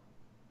know.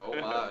 Oh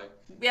my.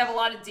 We have a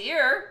lot of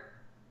deer.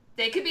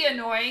 They could be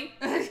annoying.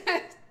 That'll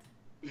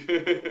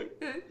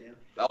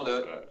do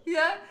it.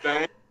 Yeah.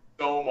 Thank you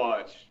so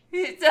much.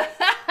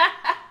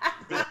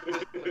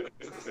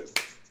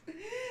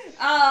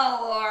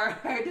 Oh,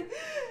 Lord.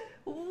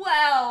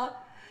 Well,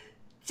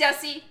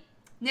 Jesse,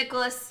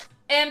 Nicholas,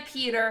 and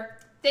Peter,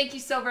 thank you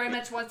so very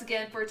much once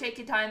again for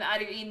taking time out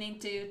of your evening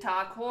to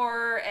talk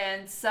horror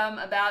and some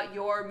about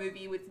your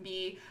movie with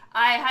me.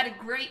 I had a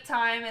great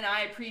time, and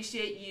I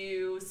appreciate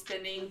you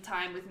spending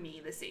time with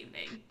me this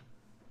evening.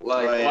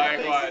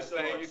 Likewise.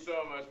 Thank Thank you you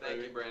so much,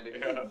 Thank Brady. you, Brandy.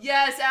 Yeah.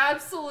 Yes,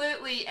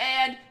 absolutely.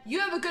 And you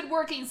have a good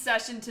working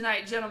session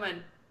tonight,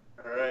 gentlemen.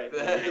 All right.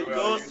 You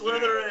Go will.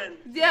 Slytherin.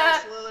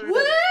 Yeah. Go Slytherin.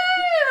 Woo!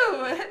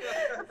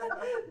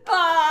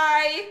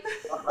 Bye.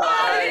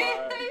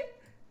 Bye.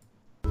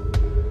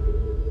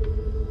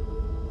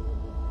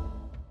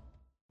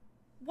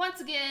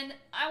 Once again,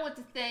 I want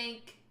to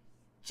thank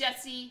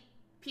Jesse,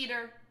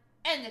 Peter,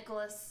 and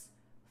Nicholas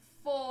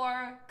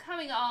for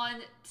coming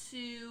on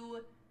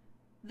to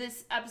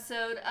this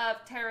episode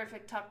of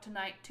Terrific Talk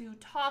tonight to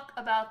talk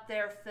about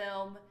their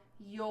film,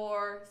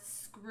 You're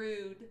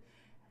Screwed.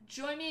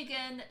 Join me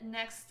again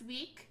next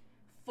week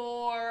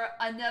for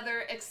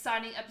another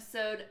exciting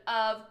episode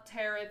of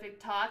Terrific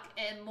Talk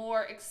and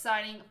more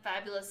exciting,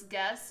 fabulous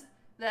guests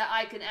that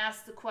I can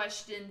ask the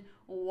question,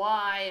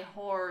 why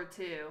horror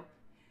too?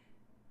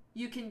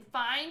 You can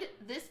find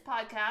this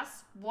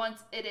podcast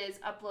once it is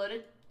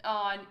uploaded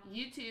on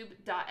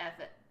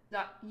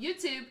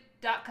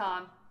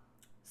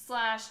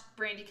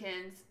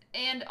youtube.com/Brandykins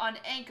and on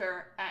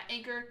Anchor at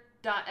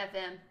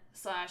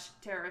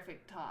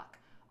anchor.fm/Terrific Talk.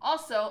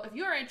 Also, if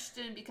you're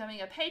interested in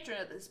becoming a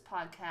patron of this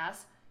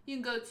podcast, you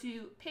can go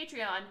to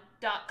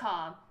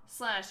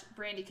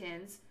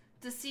patreon.com/Brandykins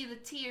to see the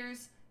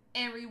tiers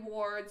and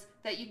rewards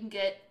that you can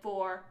get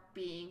for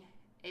being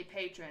a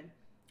patron.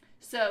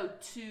 So,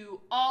 to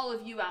all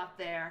of you out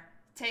there,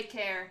 take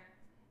care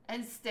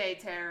and stay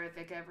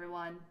terrific,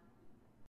 everyone.